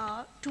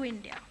to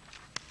India.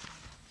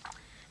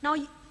 Now,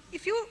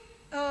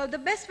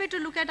 the best way to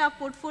look at our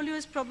portfolio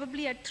is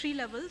probably at 3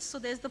 levels. So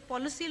there's the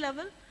policy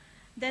level,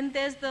 then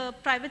there's the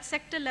private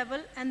sector level,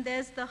 and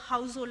there's the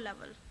household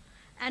level.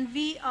 And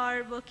we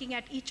are working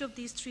at each of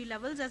these 3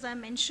 levels, as I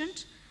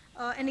mentioned.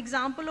 An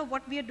example of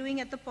what we are doing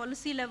at the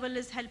policy level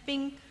is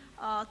helping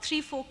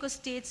 3 focus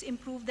states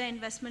improve their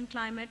investment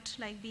climate,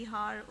 like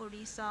Bihar,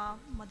 Odisha,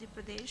 Madhya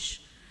Pradesh.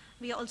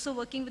 We are also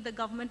working with the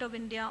Government of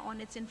India on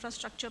its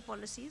infrastructure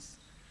policies.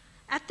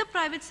 At the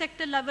private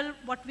sector level,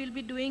 what we'll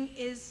be doing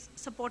is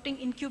supporting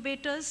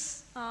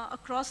incubators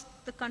across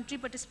the country,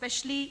 but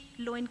especially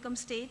low-income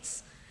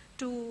states,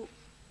 to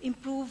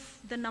improve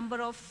the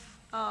number of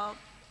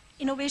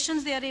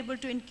innovations they are able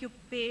to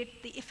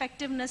incubate, the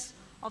effectiveness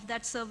of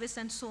that service,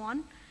 and so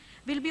on.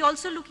 We'll be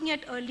also looking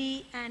at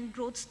early and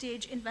growth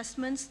stage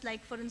investments,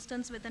 like for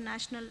instance with the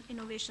National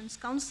Innovations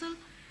Council,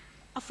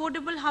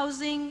 affordable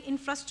housing,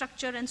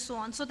 infrastructure, and so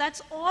on. So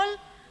that's all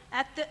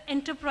at the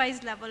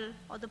enterprise level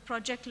or the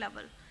project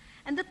level.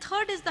 And the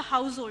third is the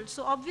household.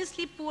 So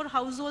obviously poor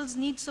households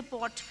need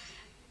support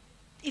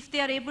if they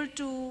are able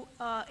to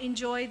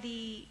enjoy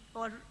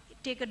or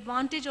take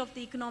advantage of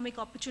the economic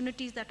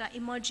opportunities that are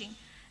emerging.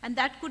 And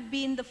that could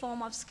be in the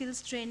form of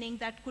skills training,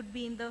 that could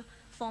be in the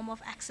form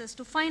of access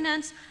to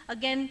finance.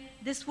 Again,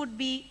 this would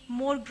be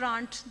more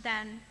grant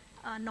than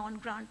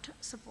non-grant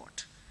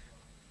support.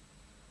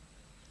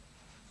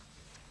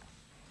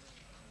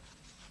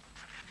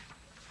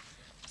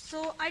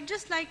 So I'd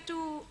just like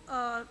to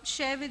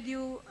share with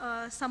you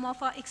some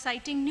of our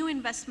exciting new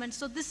investments.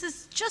 So this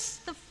is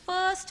just the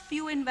first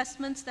few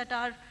investments that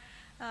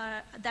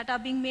are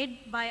being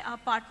made by our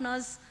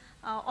partners.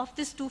 Of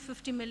this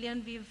 250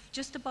 million, we've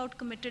just about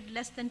committed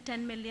less than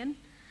 10 million.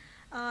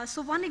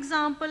 So one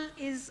example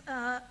is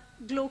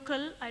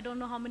Glocal. I don't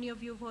know how many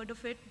of you have heard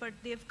of it, but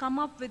they've come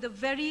up with a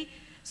very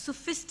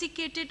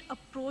sophisticated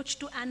approach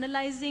to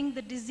analyzing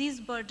the disease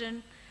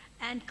burden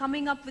and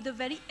coming up with a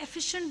very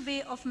efficient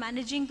way of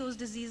managing those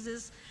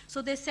diseases.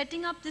 So they're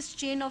setting up this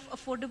chain of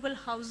affordable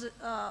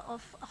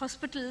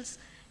hospitals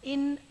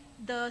in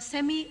the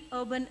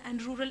semi-urban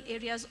and rural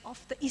areas of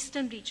the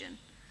eastern region.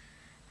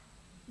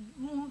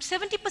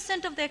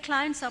 70% of their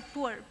clients are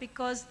poor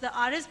because the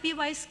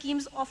RSBY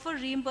schemes offer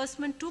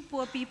reimbursement to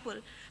poor people,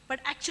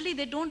 but actually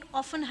they don't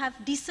often have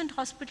decent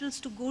hospitals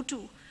to go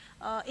to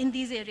in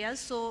these areas.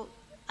 So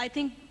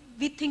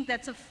we think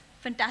that's a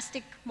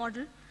fantastic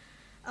model.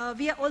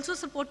 We are also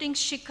supporting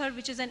Shikhar,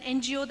 which is an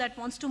NGO that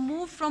wants to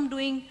move from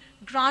doing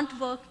grant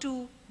work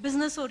to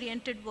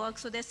business-oriented work.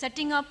 So they're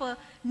setting up a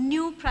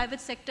new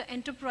private sector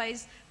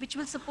enterprise which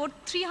will support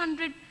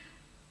 300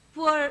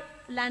 poor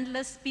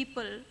landless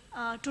people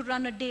to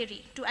run a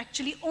dairy, to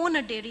actually own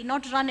a dairy,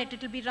 not run it.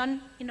 It will be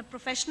run in a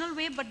professional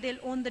way, but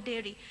they'll own the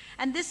dairy.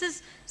 And this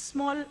is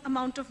small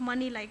amount of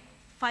money, like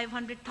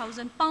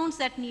 500,000 pounds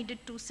that needed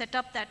to set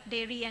up that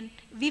dairy, and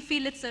we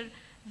feel it's a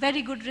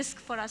very good risk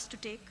for us to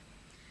take.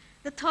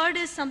 The third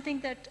is something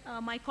that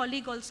my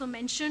colleague also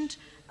mentioned,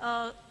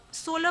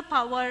 solar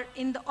power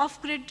in the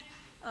off-grid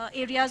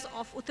areas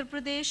of Uttar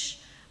Pradesh,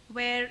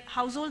 where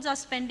households are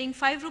spending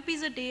 5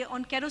 rupees a day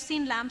on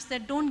kerosene lamps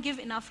that don't give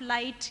enough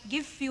light,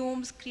 give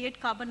fumes, create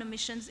carbon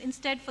emissions.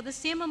 Instead, for the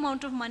same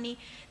amount of money,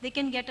 they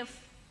can get a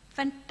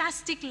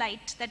fantastic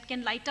light that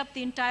can light up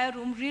the entire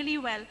room really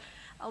well,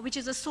 which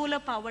is a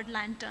solar-powered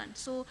lantern.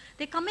 So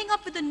they're coming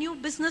up with a new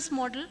business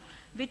model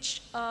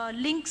which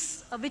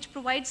which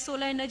provides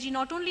solar energy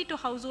not only to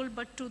household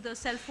but to the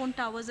cell phone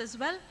towers as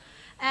well.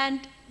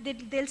 And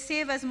they'll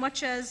save as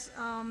much as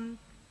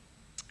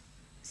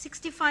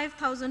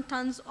 65,000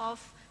 tons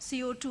of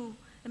CO2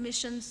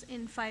 emissions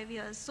in 5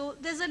 years. So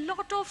there's a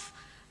lot of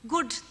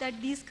good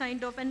that these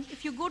kind of, and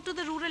if you go to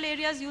the rural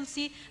areas, you'll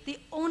see the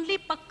only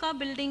pakka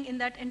building in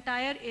that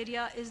entire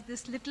area is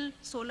this little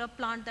solar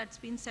plant that's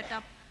been set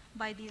up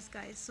by these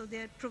guys. So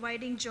they're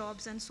providing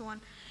jobs and so on.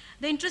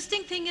 The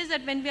interesting thing is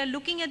that when we are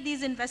looking at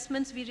these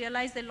investments, we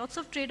realize there are lots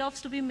of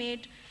trade-offs to be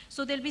made.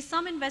 So there'll be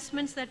some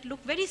investments that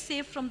look very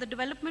safe from the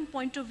development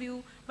point of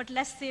view, but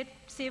less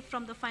safe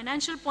from the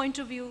financial point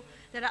of view.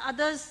 There are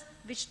others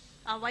which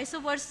are vice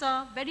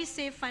versa, very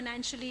safe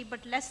financially,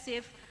 but less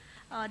safe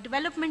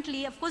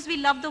developmentally. Of course, we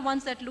love the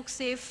ones that look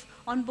safe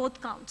on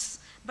both counts.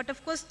 But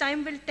of course,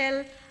 time will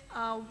tell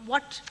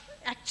what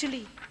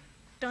actually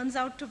turns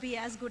out to be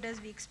as good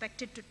as we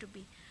expect it to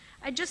be.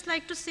 I'd just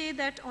like to say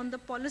that on the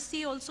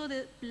policy also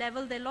the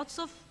level, there are lots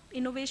of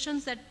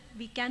innovations that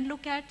we can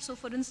look at. So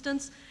for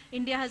instance,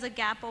 India has a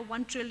gap of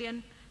 $1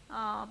 trillion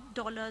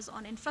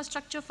on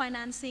infrastructure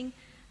financing.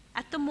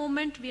 At the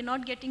moment, we are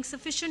not getting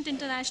sufficient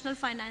international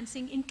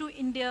financing into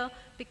India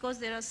because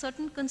there are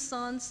certain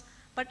concerns.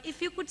 But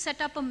if you could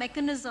set up a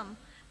mechanism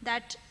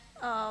that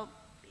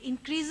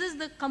increases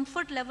the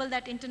comfort level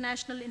that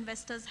international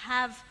investors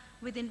have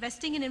with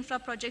investing in infra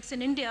projects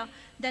in India,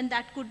 then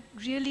that could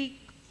really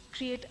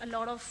create a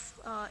lot of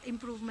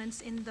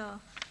improvements in the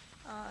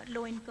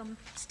low-income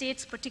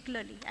states,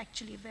 particularly,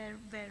 actually,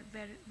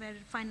 where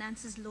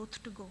finance is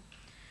loath to go.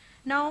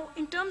 Now,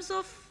 in terms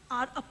of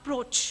our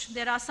approach,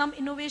 there are some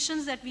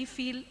innovations that we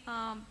feel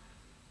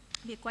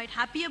we're quite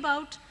happy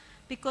about,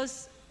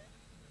 because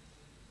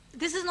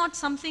this is not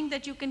something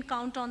that you can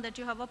count on, that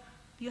you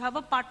have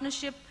a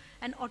partnership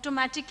and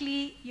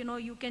automatically,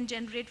 you can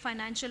generate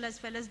financial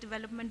as well as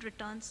development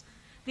returns.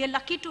 We are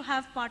lucky to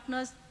have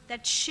partners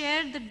that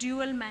share the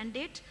dual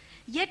mandate,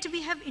 yet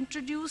we have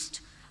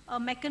introduced a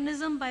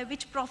mechanism by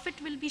which profit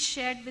will be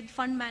shared with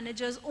fund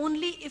managers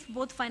only if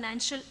both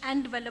financial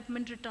and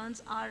development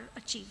returns are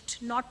achieved,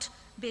 not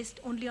based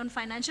only on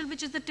financial,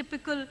 which is the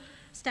typical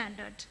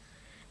standard.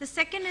 The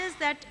second is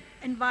that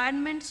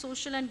environment,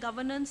 social and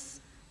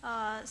governance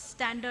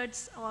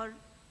standards or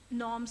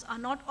norms are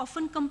not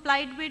often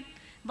complied with.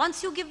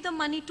 Once you give the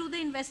money to the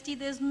investee,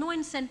 there's no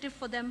incentive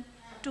for them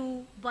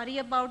to worry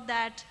about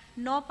that,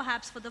 nor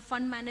perhaps for the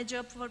fund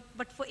manager,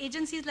 but for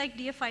agencies like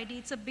DFID,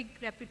 it's a big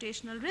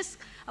reputational risk,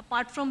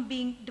 apart from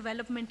being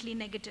developmentally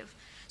negative.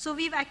 So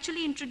we've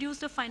actually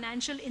introduced a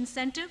financial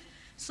incentive.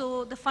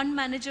 So the fund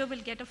manager will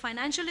get a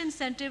financial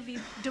incentive.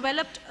 We've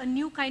developed a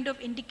new kind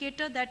of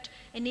indicator that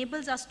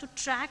enables us to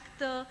track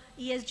the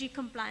ESG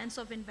compliance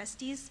of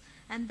investees,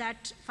 and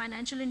that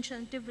financial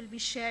incentive will be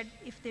shared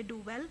if they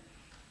do well.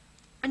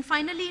 And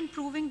finally,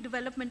 improving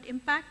development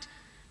impact.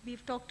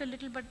 We've talked a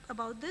little bit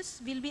about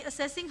this. We'll be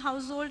assessing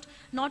household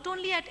not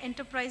only at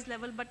enterprise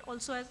level, but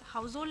also at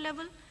household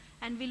level,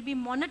 and we'll be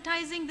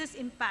monetizing this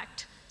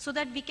impact so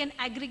that we can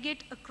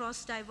aggregate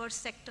across diverse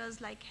sectors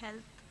like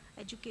health,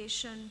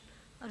 education,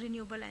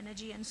 renewable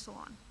energy, and so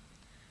on.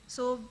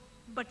 So,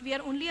 but we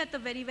are only at the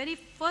very, very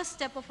first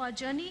step of our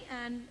journey,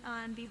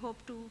 and we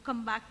hope to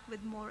come back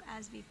with more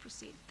as we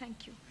proceed.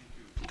 Thank you.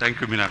 Thank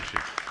you, Meenakshi,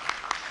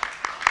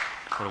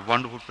 for a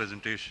wonderful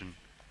presentation.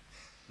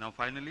 Now,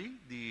 finally,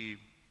 the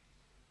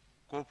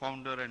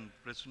co-founder and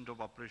president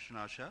of Operation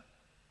Asha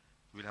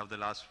will have the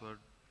last word,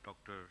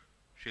 Dr.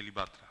 Shelly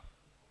Batra.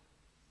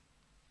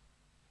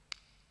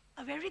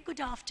 A very good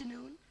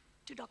afternoon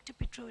to Dr.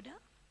 Pitroda,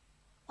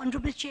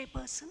 Honorable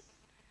Chairperson,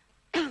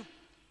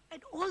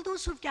 and all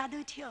those who've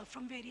gathered here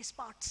from various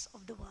parts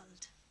of the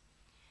world.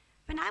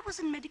 When I was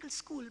in medical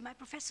school, my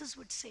professors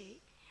would say,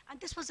 and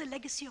this was a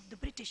legacy of the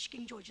British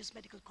King George's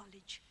Medical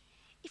College,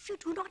 if you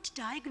do not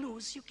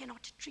diagnose, you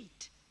cannot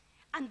treat.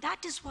 And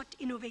that is what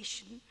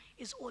innovation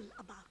is all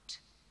about.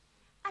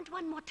 And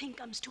one more thing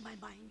comes to my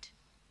mind.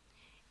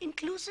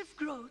 Inclusive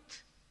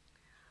growth,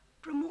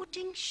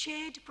 promoting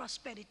shared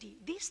prosperity.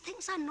 These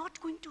things are not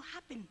going to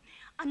happen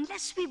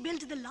unless we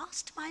build the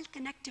last mile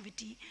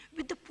connectivity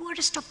with the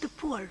poorest of the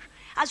poor,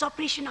 as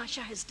Operation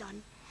Asha has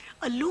done.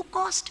 A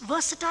low-cost,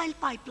 versatile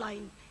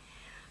pipeline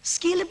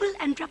scalable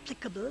and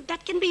replicable,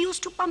 that can be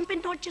used to pump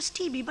in not just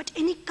TB, but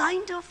any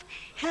kind of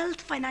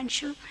health,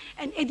 financial,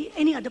 and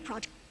any other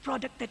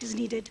product that is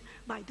needed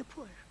by the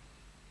poor.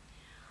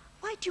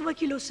 Why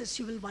tuberculosis,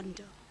 you will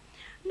wonder?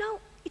 Now,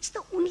 it's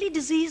the only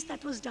disease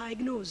that was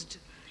diagnosed,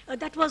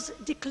 that was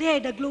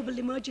declared a global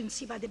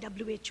emergency by the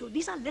WHO.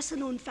 These are lesser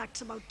known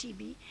facts about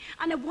TB,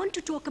 and I want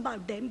to talk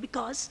about them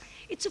because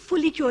it's a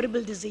fully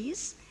curable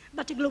disease,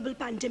 but a global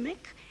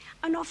pandemic.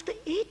 And of the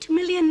 8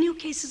 million new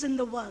cases in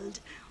the world,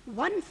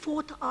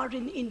 1/4 are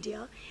in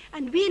India,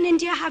 and we in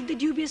India have the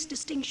dubious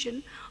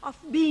distinction of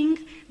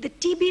being the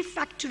TB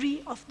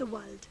factory of the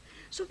world.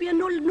 So we are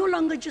no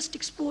longer just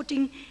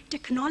exporting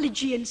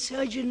technology and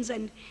surgeons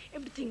and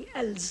everything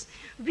else.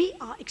 We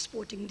are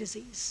exporting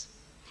disease.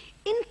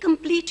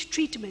 Incomplete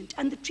treatment,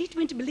 and the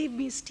treatment, believe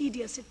me, is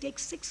tedious. It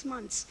takes 6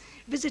 months,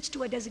 visits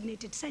to a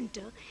designated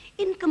center.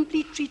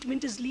 Incomplete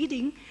treatment is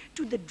leading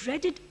to the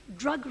dreaded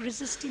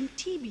drug-resistant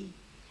TB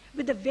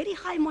with a very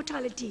high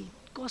mortality,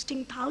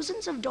 costing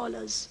thousands of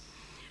dollars.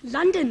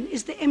 London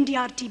is the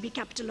MDR TB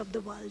capital of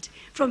the world,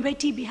 from where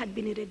TB had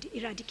been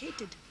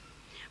eradicated.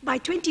 By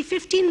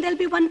 2015, there'll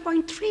be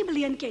 1.3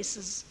 million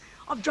cases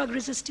of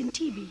drug-resistant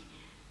TB.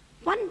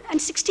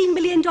 $16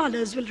 billion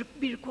will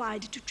be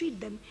required to treat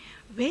them.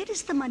 Where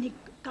is the money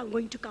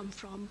going to come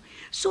from?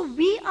 So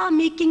we are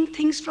making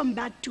things from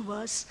bad to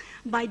worse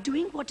by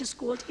doing what is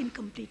called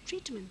incomplete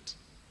treatment.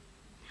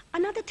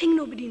 Another thing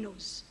nobody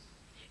knows,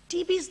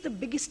 TB is the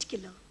biggest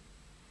killer.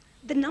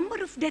 The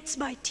number of deaths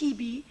by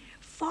TB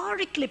far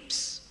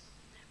eclipse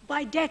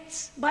by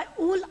deaths by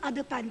all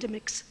other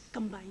pandemics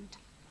combined.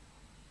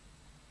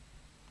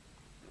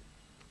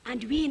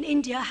 And we in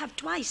India have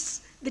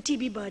twice the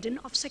TB burden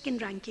of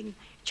second-ranking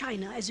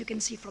China, as you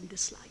can see from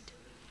this slide.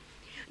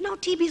 Now,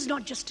 TB is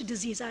not just a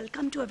disease. I'll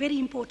come to a very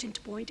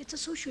important point. It's a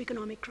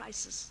socio-economic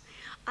crisis.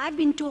 I've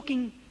been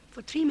talking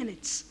for 3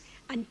 minutes,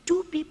 and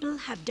 2 people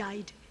have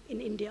died in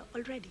India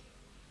already.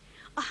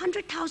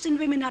 100,000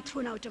 women are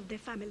thrown out of their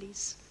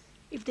families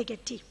if they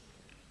get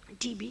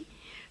TB.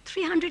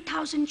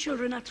 300,000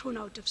 children are thrown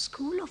out of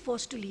school or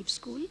forced to leave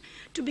school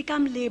to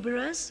become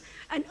laborers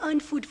and earn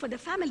food for the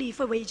family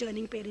if a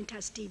wage-earning parent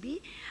has TB.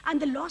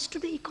 And the loss to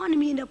the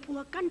economy in a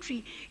poor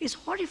country is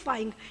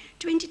horrifying.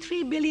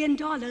 $23 billion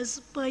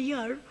per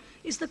year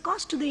is the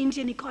cost to the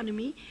Indian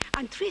economy,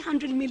 and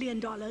 $300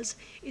 million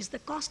is the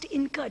cost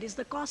incurred, is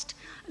the cost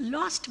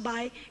lost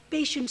by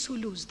patients who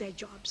lose their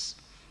jobs.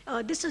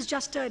 This is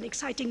just an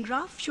exciting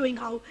graph showing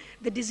how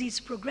the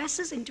disease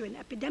progresses into an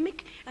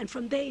epidemic, and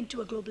from there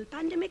into a global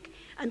pandemic,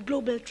 and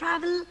global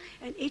travel,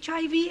 and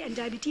HIV, and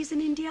diabetes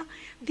in India.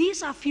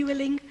 These are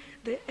fueling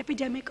the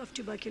epidemic of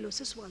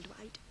tuberculosis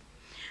worldwide.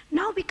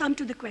 Now we come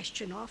to the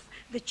question of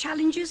the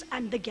challenges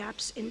and the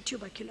gaps in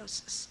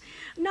tuberculosis.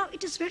 Now,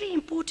 it is very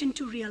important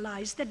to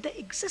realize that the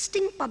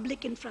existing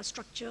public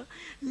infrastructure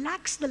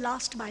lacks the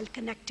last mile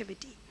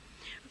connectivity.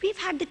 We've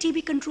had the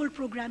TB control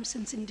program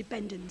since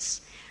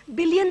independence.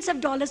 Billions of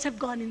dollars have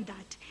gone in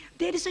that.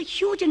 There is a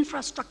huge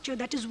infrastructure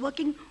that is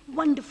working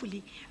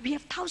wonderfully. We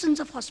have thousands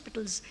of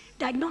hospitals,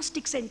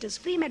 diagnostic centers,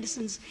 free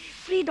medicines,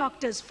 free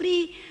doctors,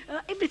 free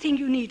everything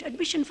you need,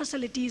 admission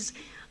facilities,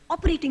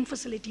 operating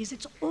facilities.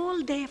 It's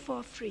all there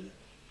for free.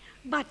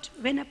 But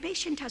when a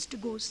patient has to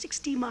go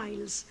 60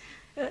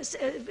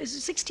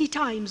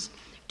 times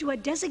to a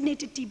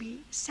designated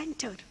TB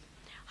center,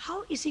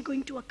 how is he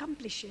going to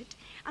accomplish it?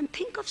 And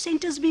think of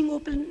centers being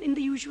open in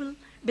the usual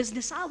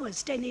business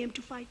hours, 10 a.m.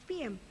 to 5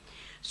 p.m.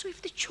 So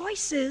if the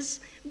choice is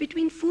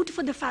between food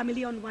for the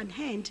family on one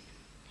hand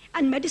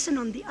and medicine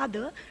on the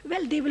other,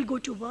 well, they will go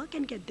to work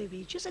and get their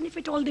wages. And if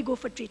at all they go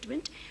for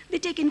treatment, they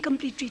take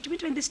incomplete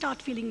treatment. When they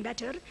start feeling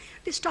better,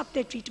 they stop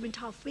their treatment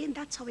halfway, and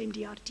that's how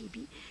MDR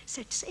TB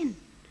sets in.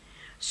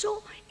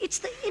 So it's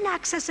the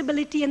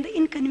inaccessibility and the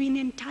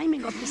inconvenient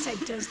timing of the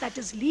centers that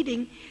is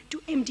leading to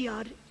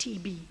MDR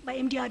TB. By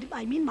MDR,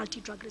 I mean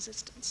multi-drug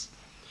resistance.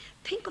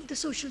 Think of the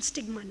social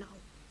stigma now.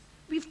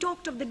 We've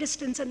talked of the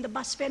distance and the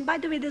bus fare, and by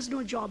the way, there's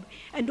no job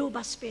and no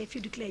bus fare if you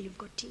declare you've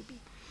got TB.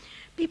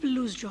 People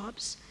lose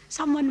jobs.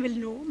 Someone will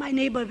know, my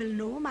neighbor will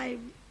know, my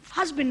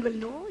husband will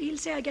know. He'll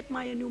say, I get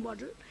my new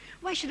model.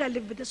 Why should I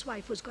live with this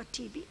wife who's got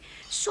TB?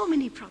 So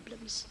many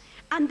problems.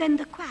 And then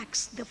the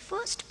quacks, the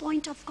first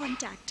point of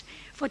contact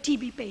for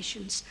TB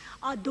patients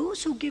are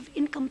those who give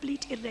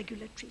incomplete,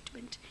 irregular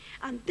treatment.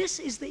 And this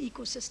is the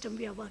ecosystem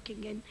we are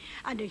working in,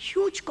 and a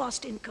huge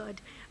cost incurred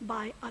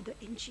by other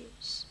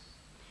NGOs.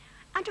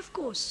 And of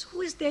course, who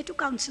is there to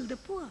counsel the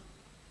poor?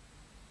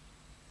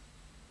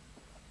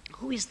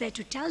 Who is there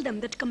to tell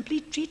them that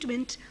complete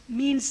treatment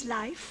means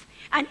life,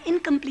 and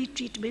incomplete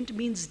treatment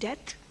means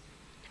death?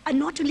 And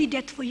not only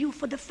death for you,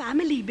 for the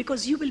family,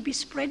 because you will be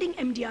spreading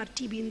MDR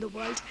TB in the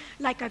world,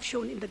 like I've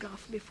shown in the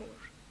graph before.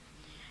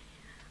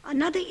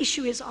 Another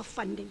issue is of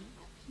funding.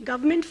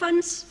 Government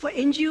funds for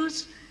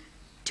NGOs,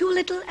 too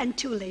little and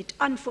too late,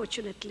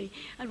 unfortunately.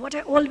 And what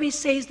I always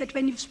say is that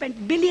when you've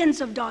spent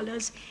billions of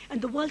dollars, and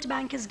the World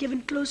Bank has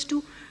given close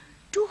to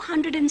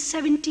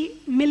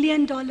 $270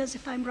 million,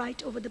 if I'm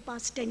right, over the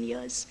past 10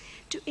 years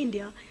to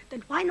India,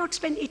 then why not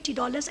spend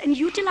 $80 and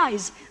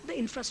utilize the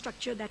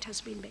infrastructure that has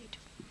been made?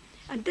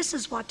 And this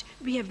is what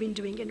we have been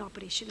doing in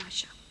Operation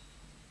Asha.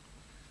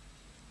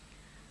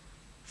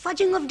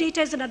 Fudging of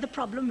data is another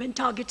problem when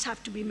targets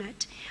have to be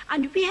met.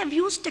 And we have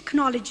used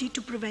technology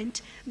to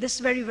prevent this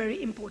very,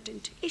 very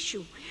important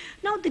issue.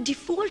 Now, the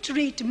default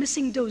rate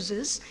missing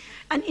doses,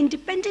 an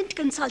independent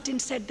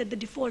consultant said that the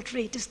default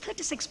rate is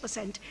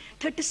 36%.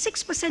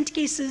 36%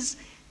 cases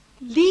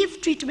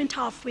leave treatment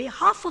halfway.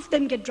 Half of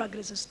them get drug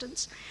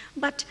resistance.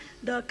 But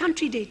the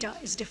country data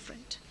is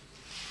different.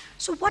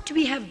 So what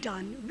we have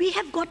done, we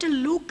have got a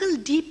local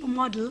deep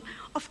model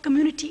of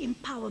community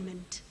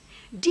empowerment.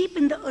 Deep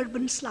in the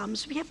urban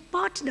slums, we have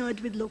partnered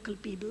with local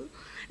people.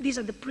 These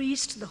are the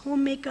priests, the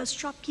homemakers,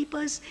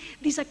 shopkeepers.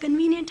 These are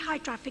convenient high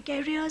traffic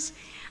areas.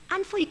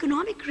 And for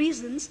economic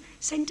reasons,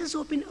 centers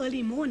open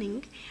early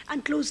morning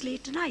and close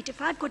late at night. If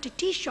I've got a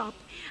tea shop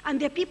and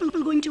there are people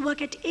going to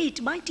work at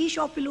 8, my tea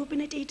shop will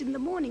open at 8 in the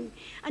morning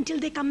until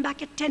they come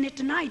back at 10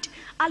 at night.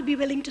 I'll be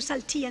willing to sell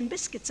tea and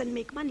biscuits and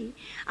make money.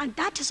 And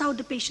that is how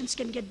the patients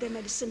can get their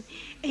medicine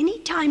any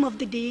time of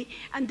the day,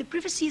 and the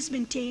privacy is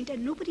maintained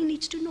and nobody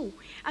needs to know.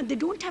 And they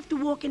don't have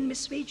to work and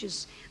miss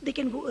wages. They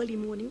can go early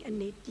morning and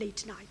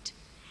late night.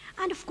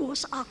 And of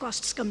course, our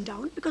costs come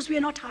down because we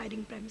are not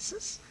hiring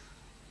premises.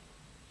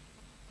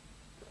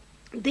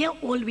 They are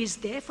always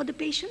there for the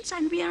patients,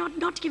 and we are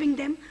not giving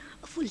them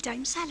a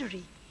full-time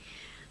salary.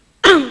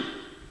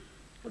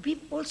 We've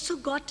also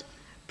got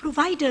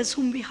providers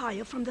whom we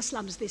hire from the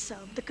slums they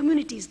serve, the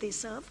communities they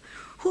serve,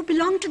 who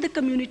belong to the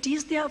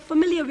communities. They are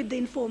familiar with the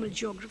informal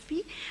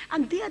geography,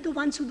 and they are the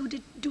ones who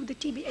do the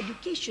TB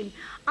education.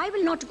 I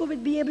will not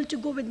be able to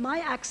go with my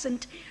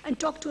accent and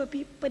talk to a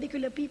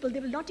particular people.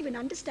 They will not even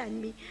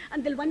understand me,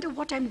 and they'll wonder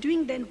what I'm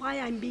doing then, why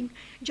I'm being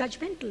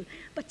judgmental.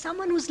 But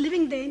someone who's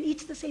living there and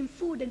eats the same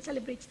food and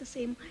celebrates the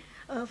same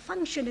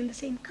function and the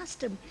same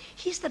custom,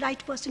 he's the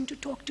right person to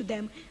talk to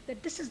them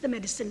that this is the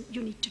medicine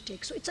you need to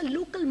take. So it's a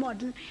local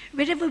model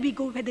wherever we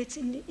go, whether it's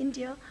in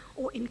India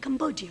or in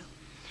Cambodia.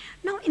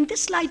 Now, in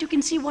this slide, you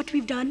can see what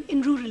we've done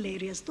in rural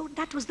areas, though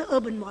that was the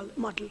urban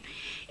model.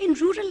 In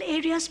rural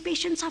areas,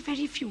 patients are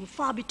very few,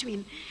 far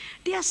between.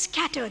 They are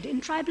scattered. In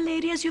tribal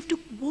areas, you have to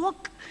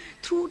walk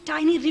through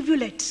tiny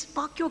rivulets,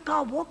 park your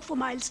car, walk for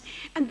miles,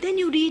 and then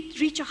you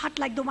reach a hut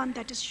like the one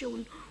that is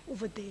shown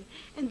over there.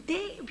 And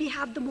there we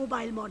have the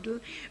mobile model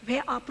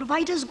where our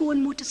providers go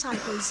on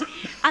motorcycles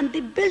and they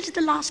build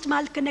the last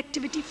mile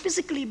connectivity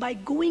physically by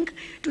going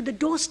to the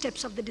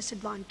doorsteps of the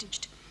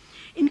disadvantaged.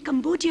 In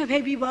Cambodia,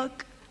 where we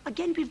work,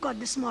 again we've got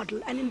this model,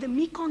 and in the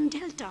Mekong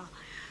Delta,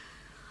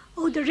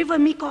 the river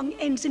Mekong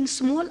ends in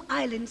small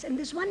islands, and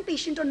there's one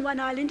patient on one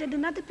island and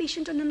another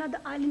patient on another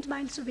island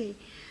miles away.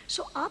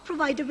 So our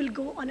provider will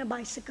go on a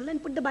bicycle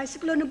and put the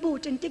bicycle on a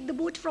boat and take the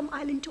boat from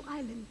island to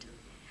island.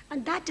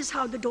 And that is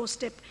how the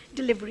doorstep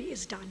delivery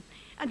is done,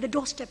 and the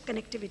doorstep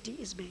connectivity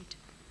is made.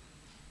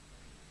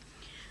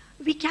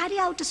 We carry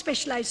out a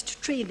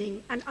specialized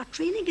training, and our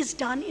training is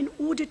done in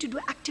order to do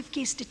active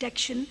case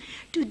detection,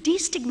 to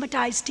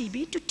destigmatize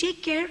TB, to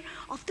take care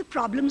of the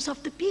problems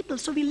of the people.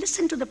 So we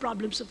listen to the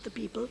problems of the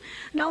people.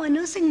 Now a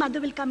nursing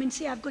mother will come and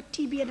say, I've got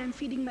TB and I'm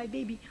feeding my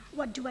baby.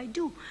 What do I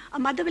do? A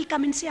mother will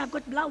come and say, I've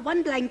got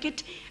one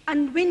blanket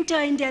and winter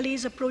in Delhi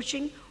is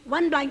approaching,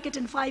 one blanket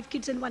and 5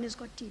 kids and one has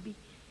got TB.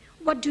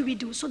 What do we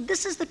do? So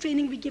this is the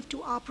training we give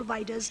to our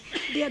providers.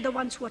 They are the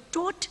ones who are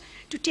taught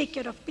to take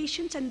care of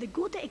patients, and they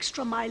go the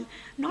extra mile,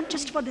 not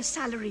just for the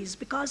salaries,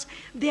 because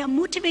they are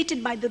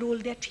motivated by the role.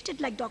 They are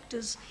treated like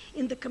doctors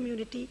in the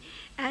community,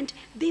 and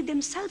they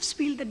themselves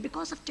feel that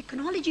because of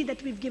technology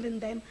that we've given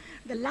them,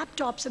 the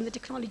laptops and the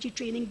technology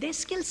training, their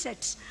skill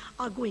sets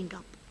are going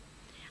up.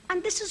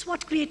 And this is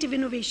what creative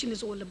innovation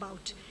is all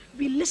about.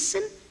 We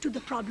listen to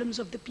the problems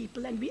of the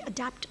people and we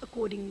adapt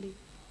accordingly.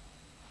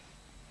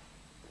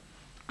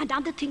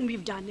 Another thing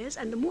we've done is,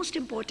 and the most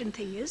important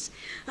thing is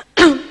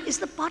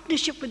the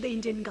partnership with the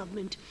Indian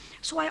government.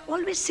 So I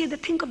always say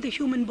that think of the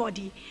human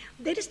body.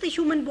 There is the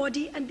human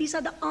body, and these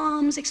are the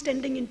arms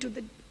extending into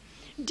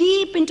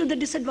deep into the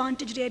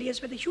disadvantaged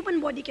areas where the human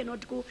body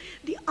cannot go.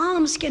 The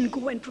arms can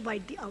go and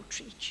provide the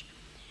outreach.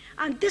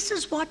 And this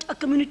is what a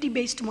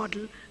community-based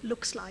model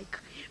looks like.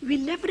 We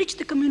leverage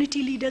the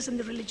community leaders and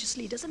the religious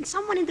leaders. And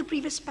someone in the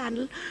previous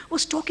panel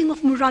was talking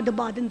of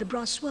Muradabad and the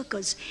brass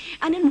workers.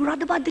 And in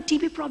Muradabad, the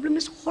TB problem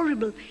is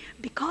horrible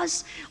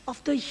because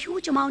of the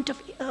huge amount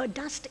of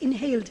dust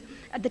inhaled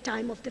at the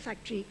time of the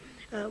factory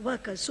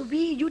workers. So we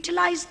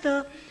utilize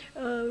the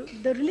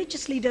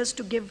religious leaders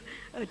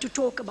to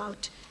talk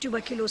about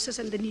tuberculosis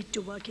and the need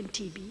to work in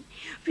TB.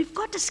 We've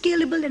got a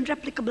scalable and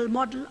replicable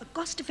model, a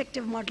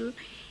cost-effective model,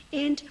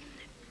 and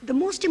the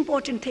most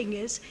important thing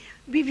is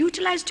we've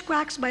utilized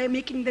quacks by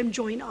making them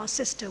join our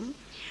system.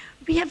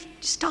 We have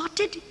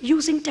started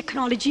using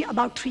technology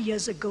about 3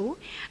 years ago,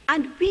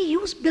 and we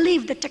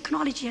believe that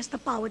technology has the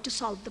power to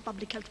solve the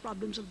public health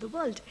problems of the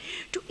world,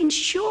 to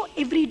ensure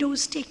every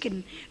dose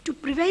taken, to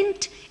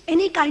prevent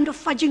any kind of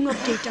fudging of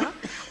data.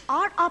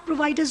 Are our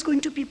providers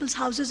going to people's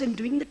houses and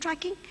doing the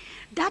tracking?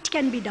 That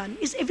can be done.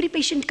 Is every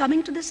patient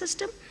coming to the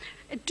system,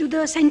 to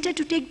the center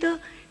to take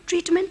the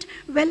treatment?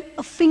 Well,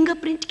 a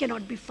fingerprint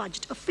cannot be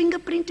fudged. A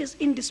fingerprint is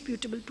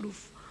indisputable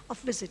proof of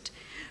visit.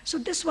 So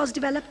this was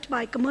developed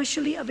by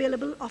commercially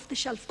available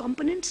off-the-shelf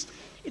components.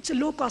 It's a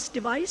low-cost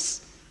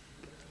device.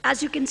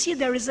 As you can see,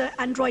 there is an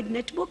Android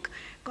netbook,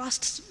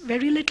 costs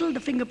very little. The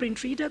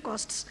fingerprint reader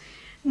costs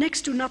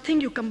next to nothing.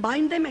 You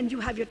combine them and you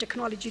have your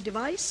technology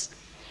device.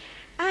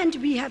 And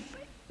we have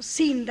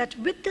seen that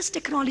with this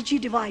technology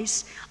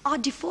device, our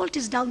default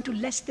is down to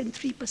less than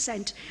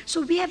 3%.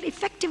 So we have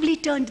effectively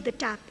turned the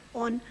tap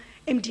on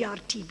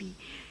MDR-TB.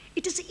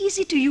 It is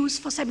easy to use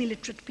for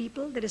semi-literate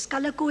people. There is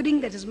color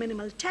coding, there is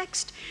minimal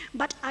text,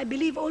 but I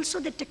believe also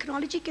that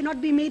technology cannot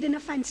be made in a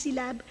fancy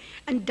lab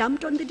and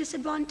dumped on the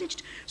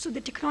disadvantaged. So the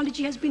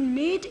technology has been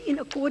made in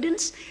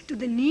accordance to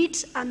the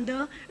needs and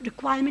the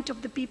requirement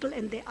of the people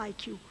and their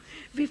IQ.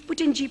 We've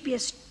put in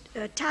GPS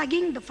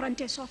tagging, the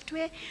Frontier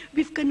software.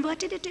 We've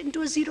converted it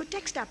into a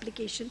zero-text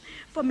application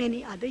for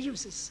many other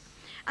uses.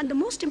 And the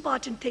most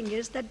important thing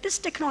is that this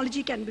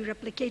technology can be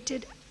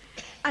replicated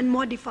and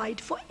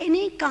modified for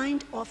any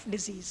kind of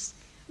disease.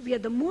 We are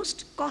the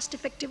most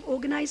cost-effective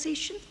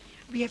organization.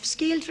 We have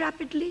scaled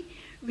rapidly.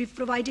 We've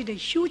provided a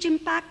huge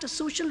impact, a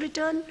social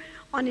return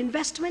on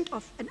investment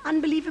of an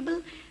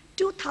unbelievable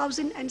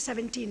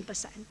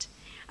 2017%.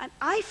 And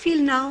I feel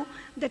now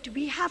that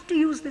we have to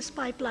use this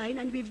pipeline,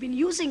 and we've been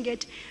using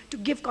it to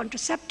give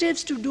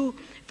contraceptives, to do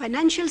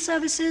financial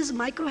services,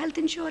 micro-health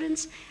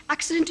insurance,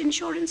 accident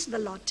insurance, the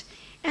lot.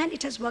 And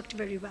it has worked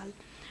very well.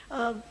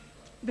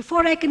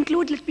 Before I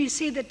conclude, let me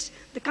say that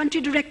the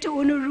country director,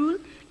 Ono Rule,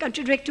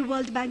 country director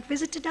World Bank,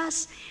 visited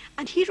us,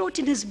 and he wrote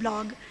in his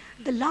blog,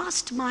 "The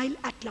last mile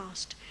at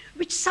last,"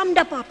 which summed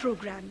up our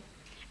program.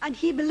 And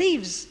he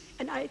believes,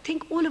 and I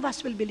think all of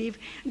us will believe,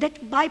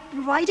 that by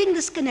providing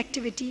this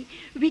connectivity,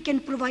 we can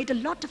provide a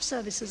lot of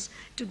services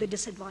to the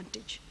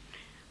disadvantaged.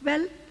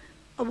 Well,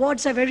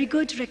 awards are very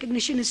good,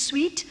 recognition is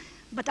sweet,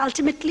 but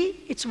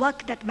ultimately, it's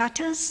work that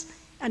matters,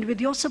 and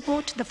with your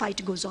support, the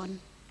fight goes on.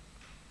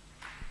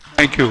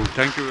 Thank you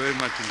very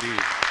much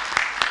indeed.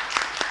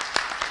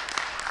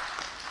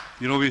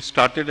 You know, we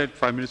started at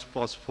 5 minutes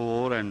past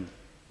 4 and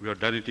we have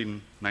done it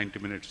in 90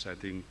 minutes, I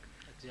think.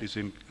 It's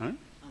in, huh?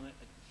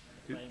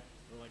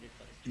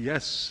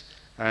 Yes,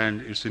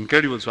 and it's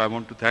incredible, so I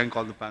want to thank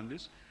all the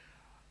panelists.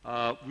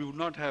 We would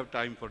not have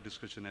time for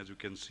discussion, as you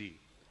can see,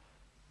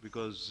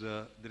 because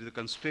there is a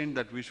constraint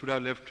that we should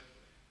have left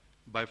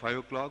by 5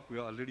 o'clock. We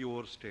are already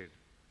overstayed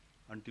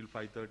until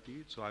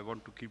 5:30, so I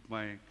want to keep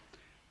my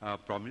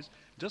promise.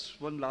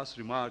 Just one last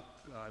remark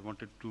I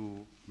wanted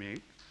to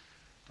make.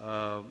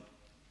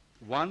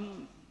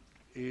 One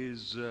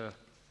is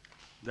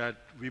that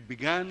we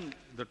began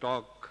the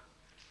talk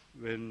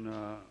when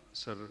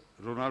Sir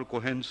Ronald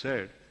Cohen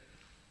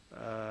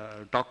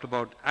talked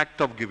about act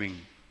of giving.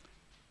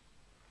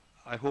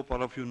 I hope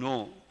all of you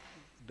know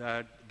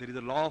that there is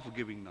a law of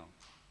giving now.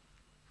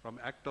 From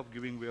act of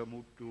giving, we have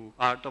moved to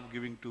art of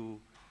giving to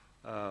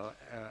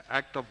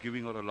act of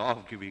giving or a law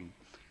of giving.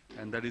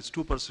 And that is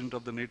 2%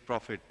 of the net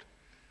profit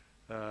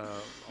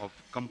of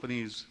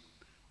companies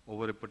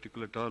over a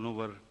particular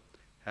turnover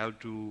have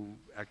to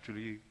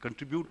actually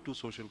contribute to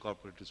social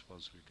corporate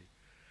responsibility.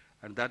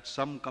 And that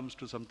sum comes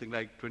to something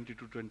like 20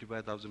 to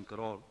 25,000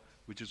 crore,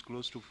 which is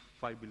close to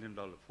 $5 billion,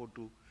 $4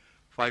 to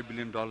 $5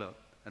 billion.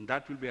 And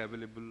that will be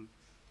available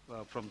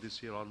from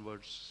this year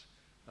onwards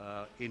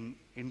in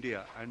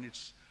India. And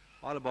it's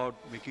all about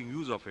making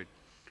use of it.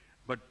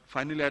 But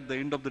finally, at the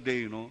end of the day,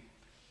 you know,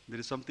 there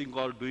is something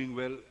called doing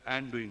well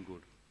and doing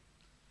good.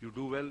 You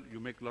do well, you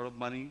make a lot of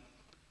money,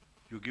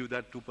 you give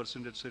that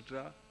 2%,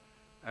 etc.,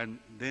 and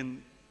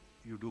then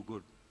you do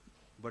good.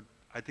 But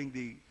I think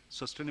the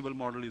sustainable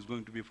model is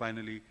going to be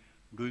finally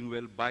doing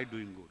well by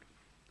doing good.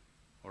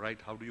 All right,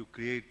 how do you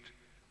create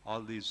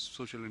all these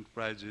social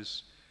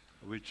enterprises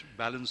which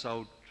balance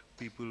out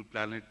people,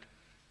 planet,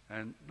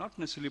 and not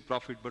necessarily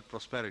profit, but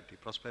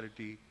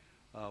prosperity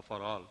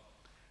for all.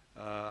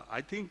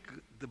 I think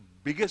the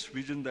biggest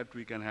vision that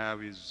we can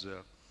have is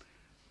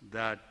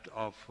that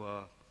of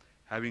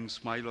having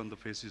smile on the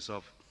faces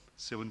of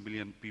 7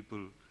 billion people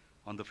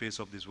on the face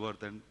of this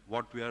earth. And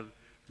what we are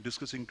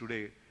discussing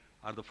today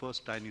are the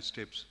first tiny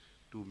steps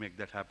to make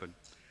that happen.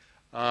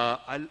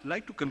 I'd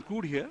like to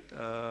conclude here.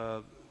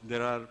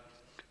 There are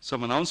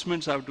some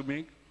announcements I have to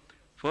make.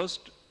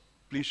 First,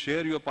 please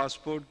share your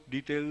passport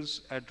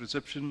details at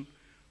reception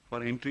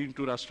for entry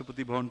into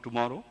Rashtrapati Bhavan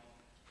tomorrow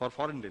for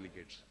foreign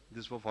delegates.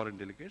 This is for foreign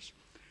delegates.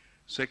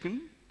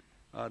 Second,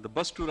 the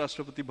bus to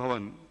Rashtrapati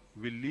Bhavan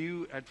will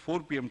leave at 4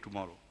 p.m.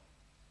 tomorrow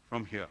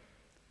from here.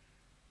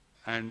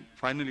 And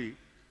finally,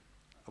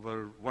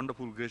 our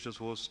wonderful, gracious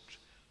host,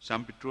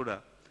 Sam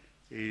Pitroda,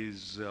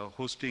 is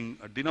hosting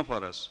a dinner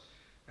for us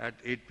at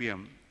 8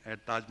 p.m.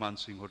 at Taj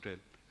Mansingh Hotel,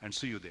 and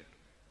see you there.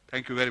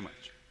 Thank you very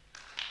much.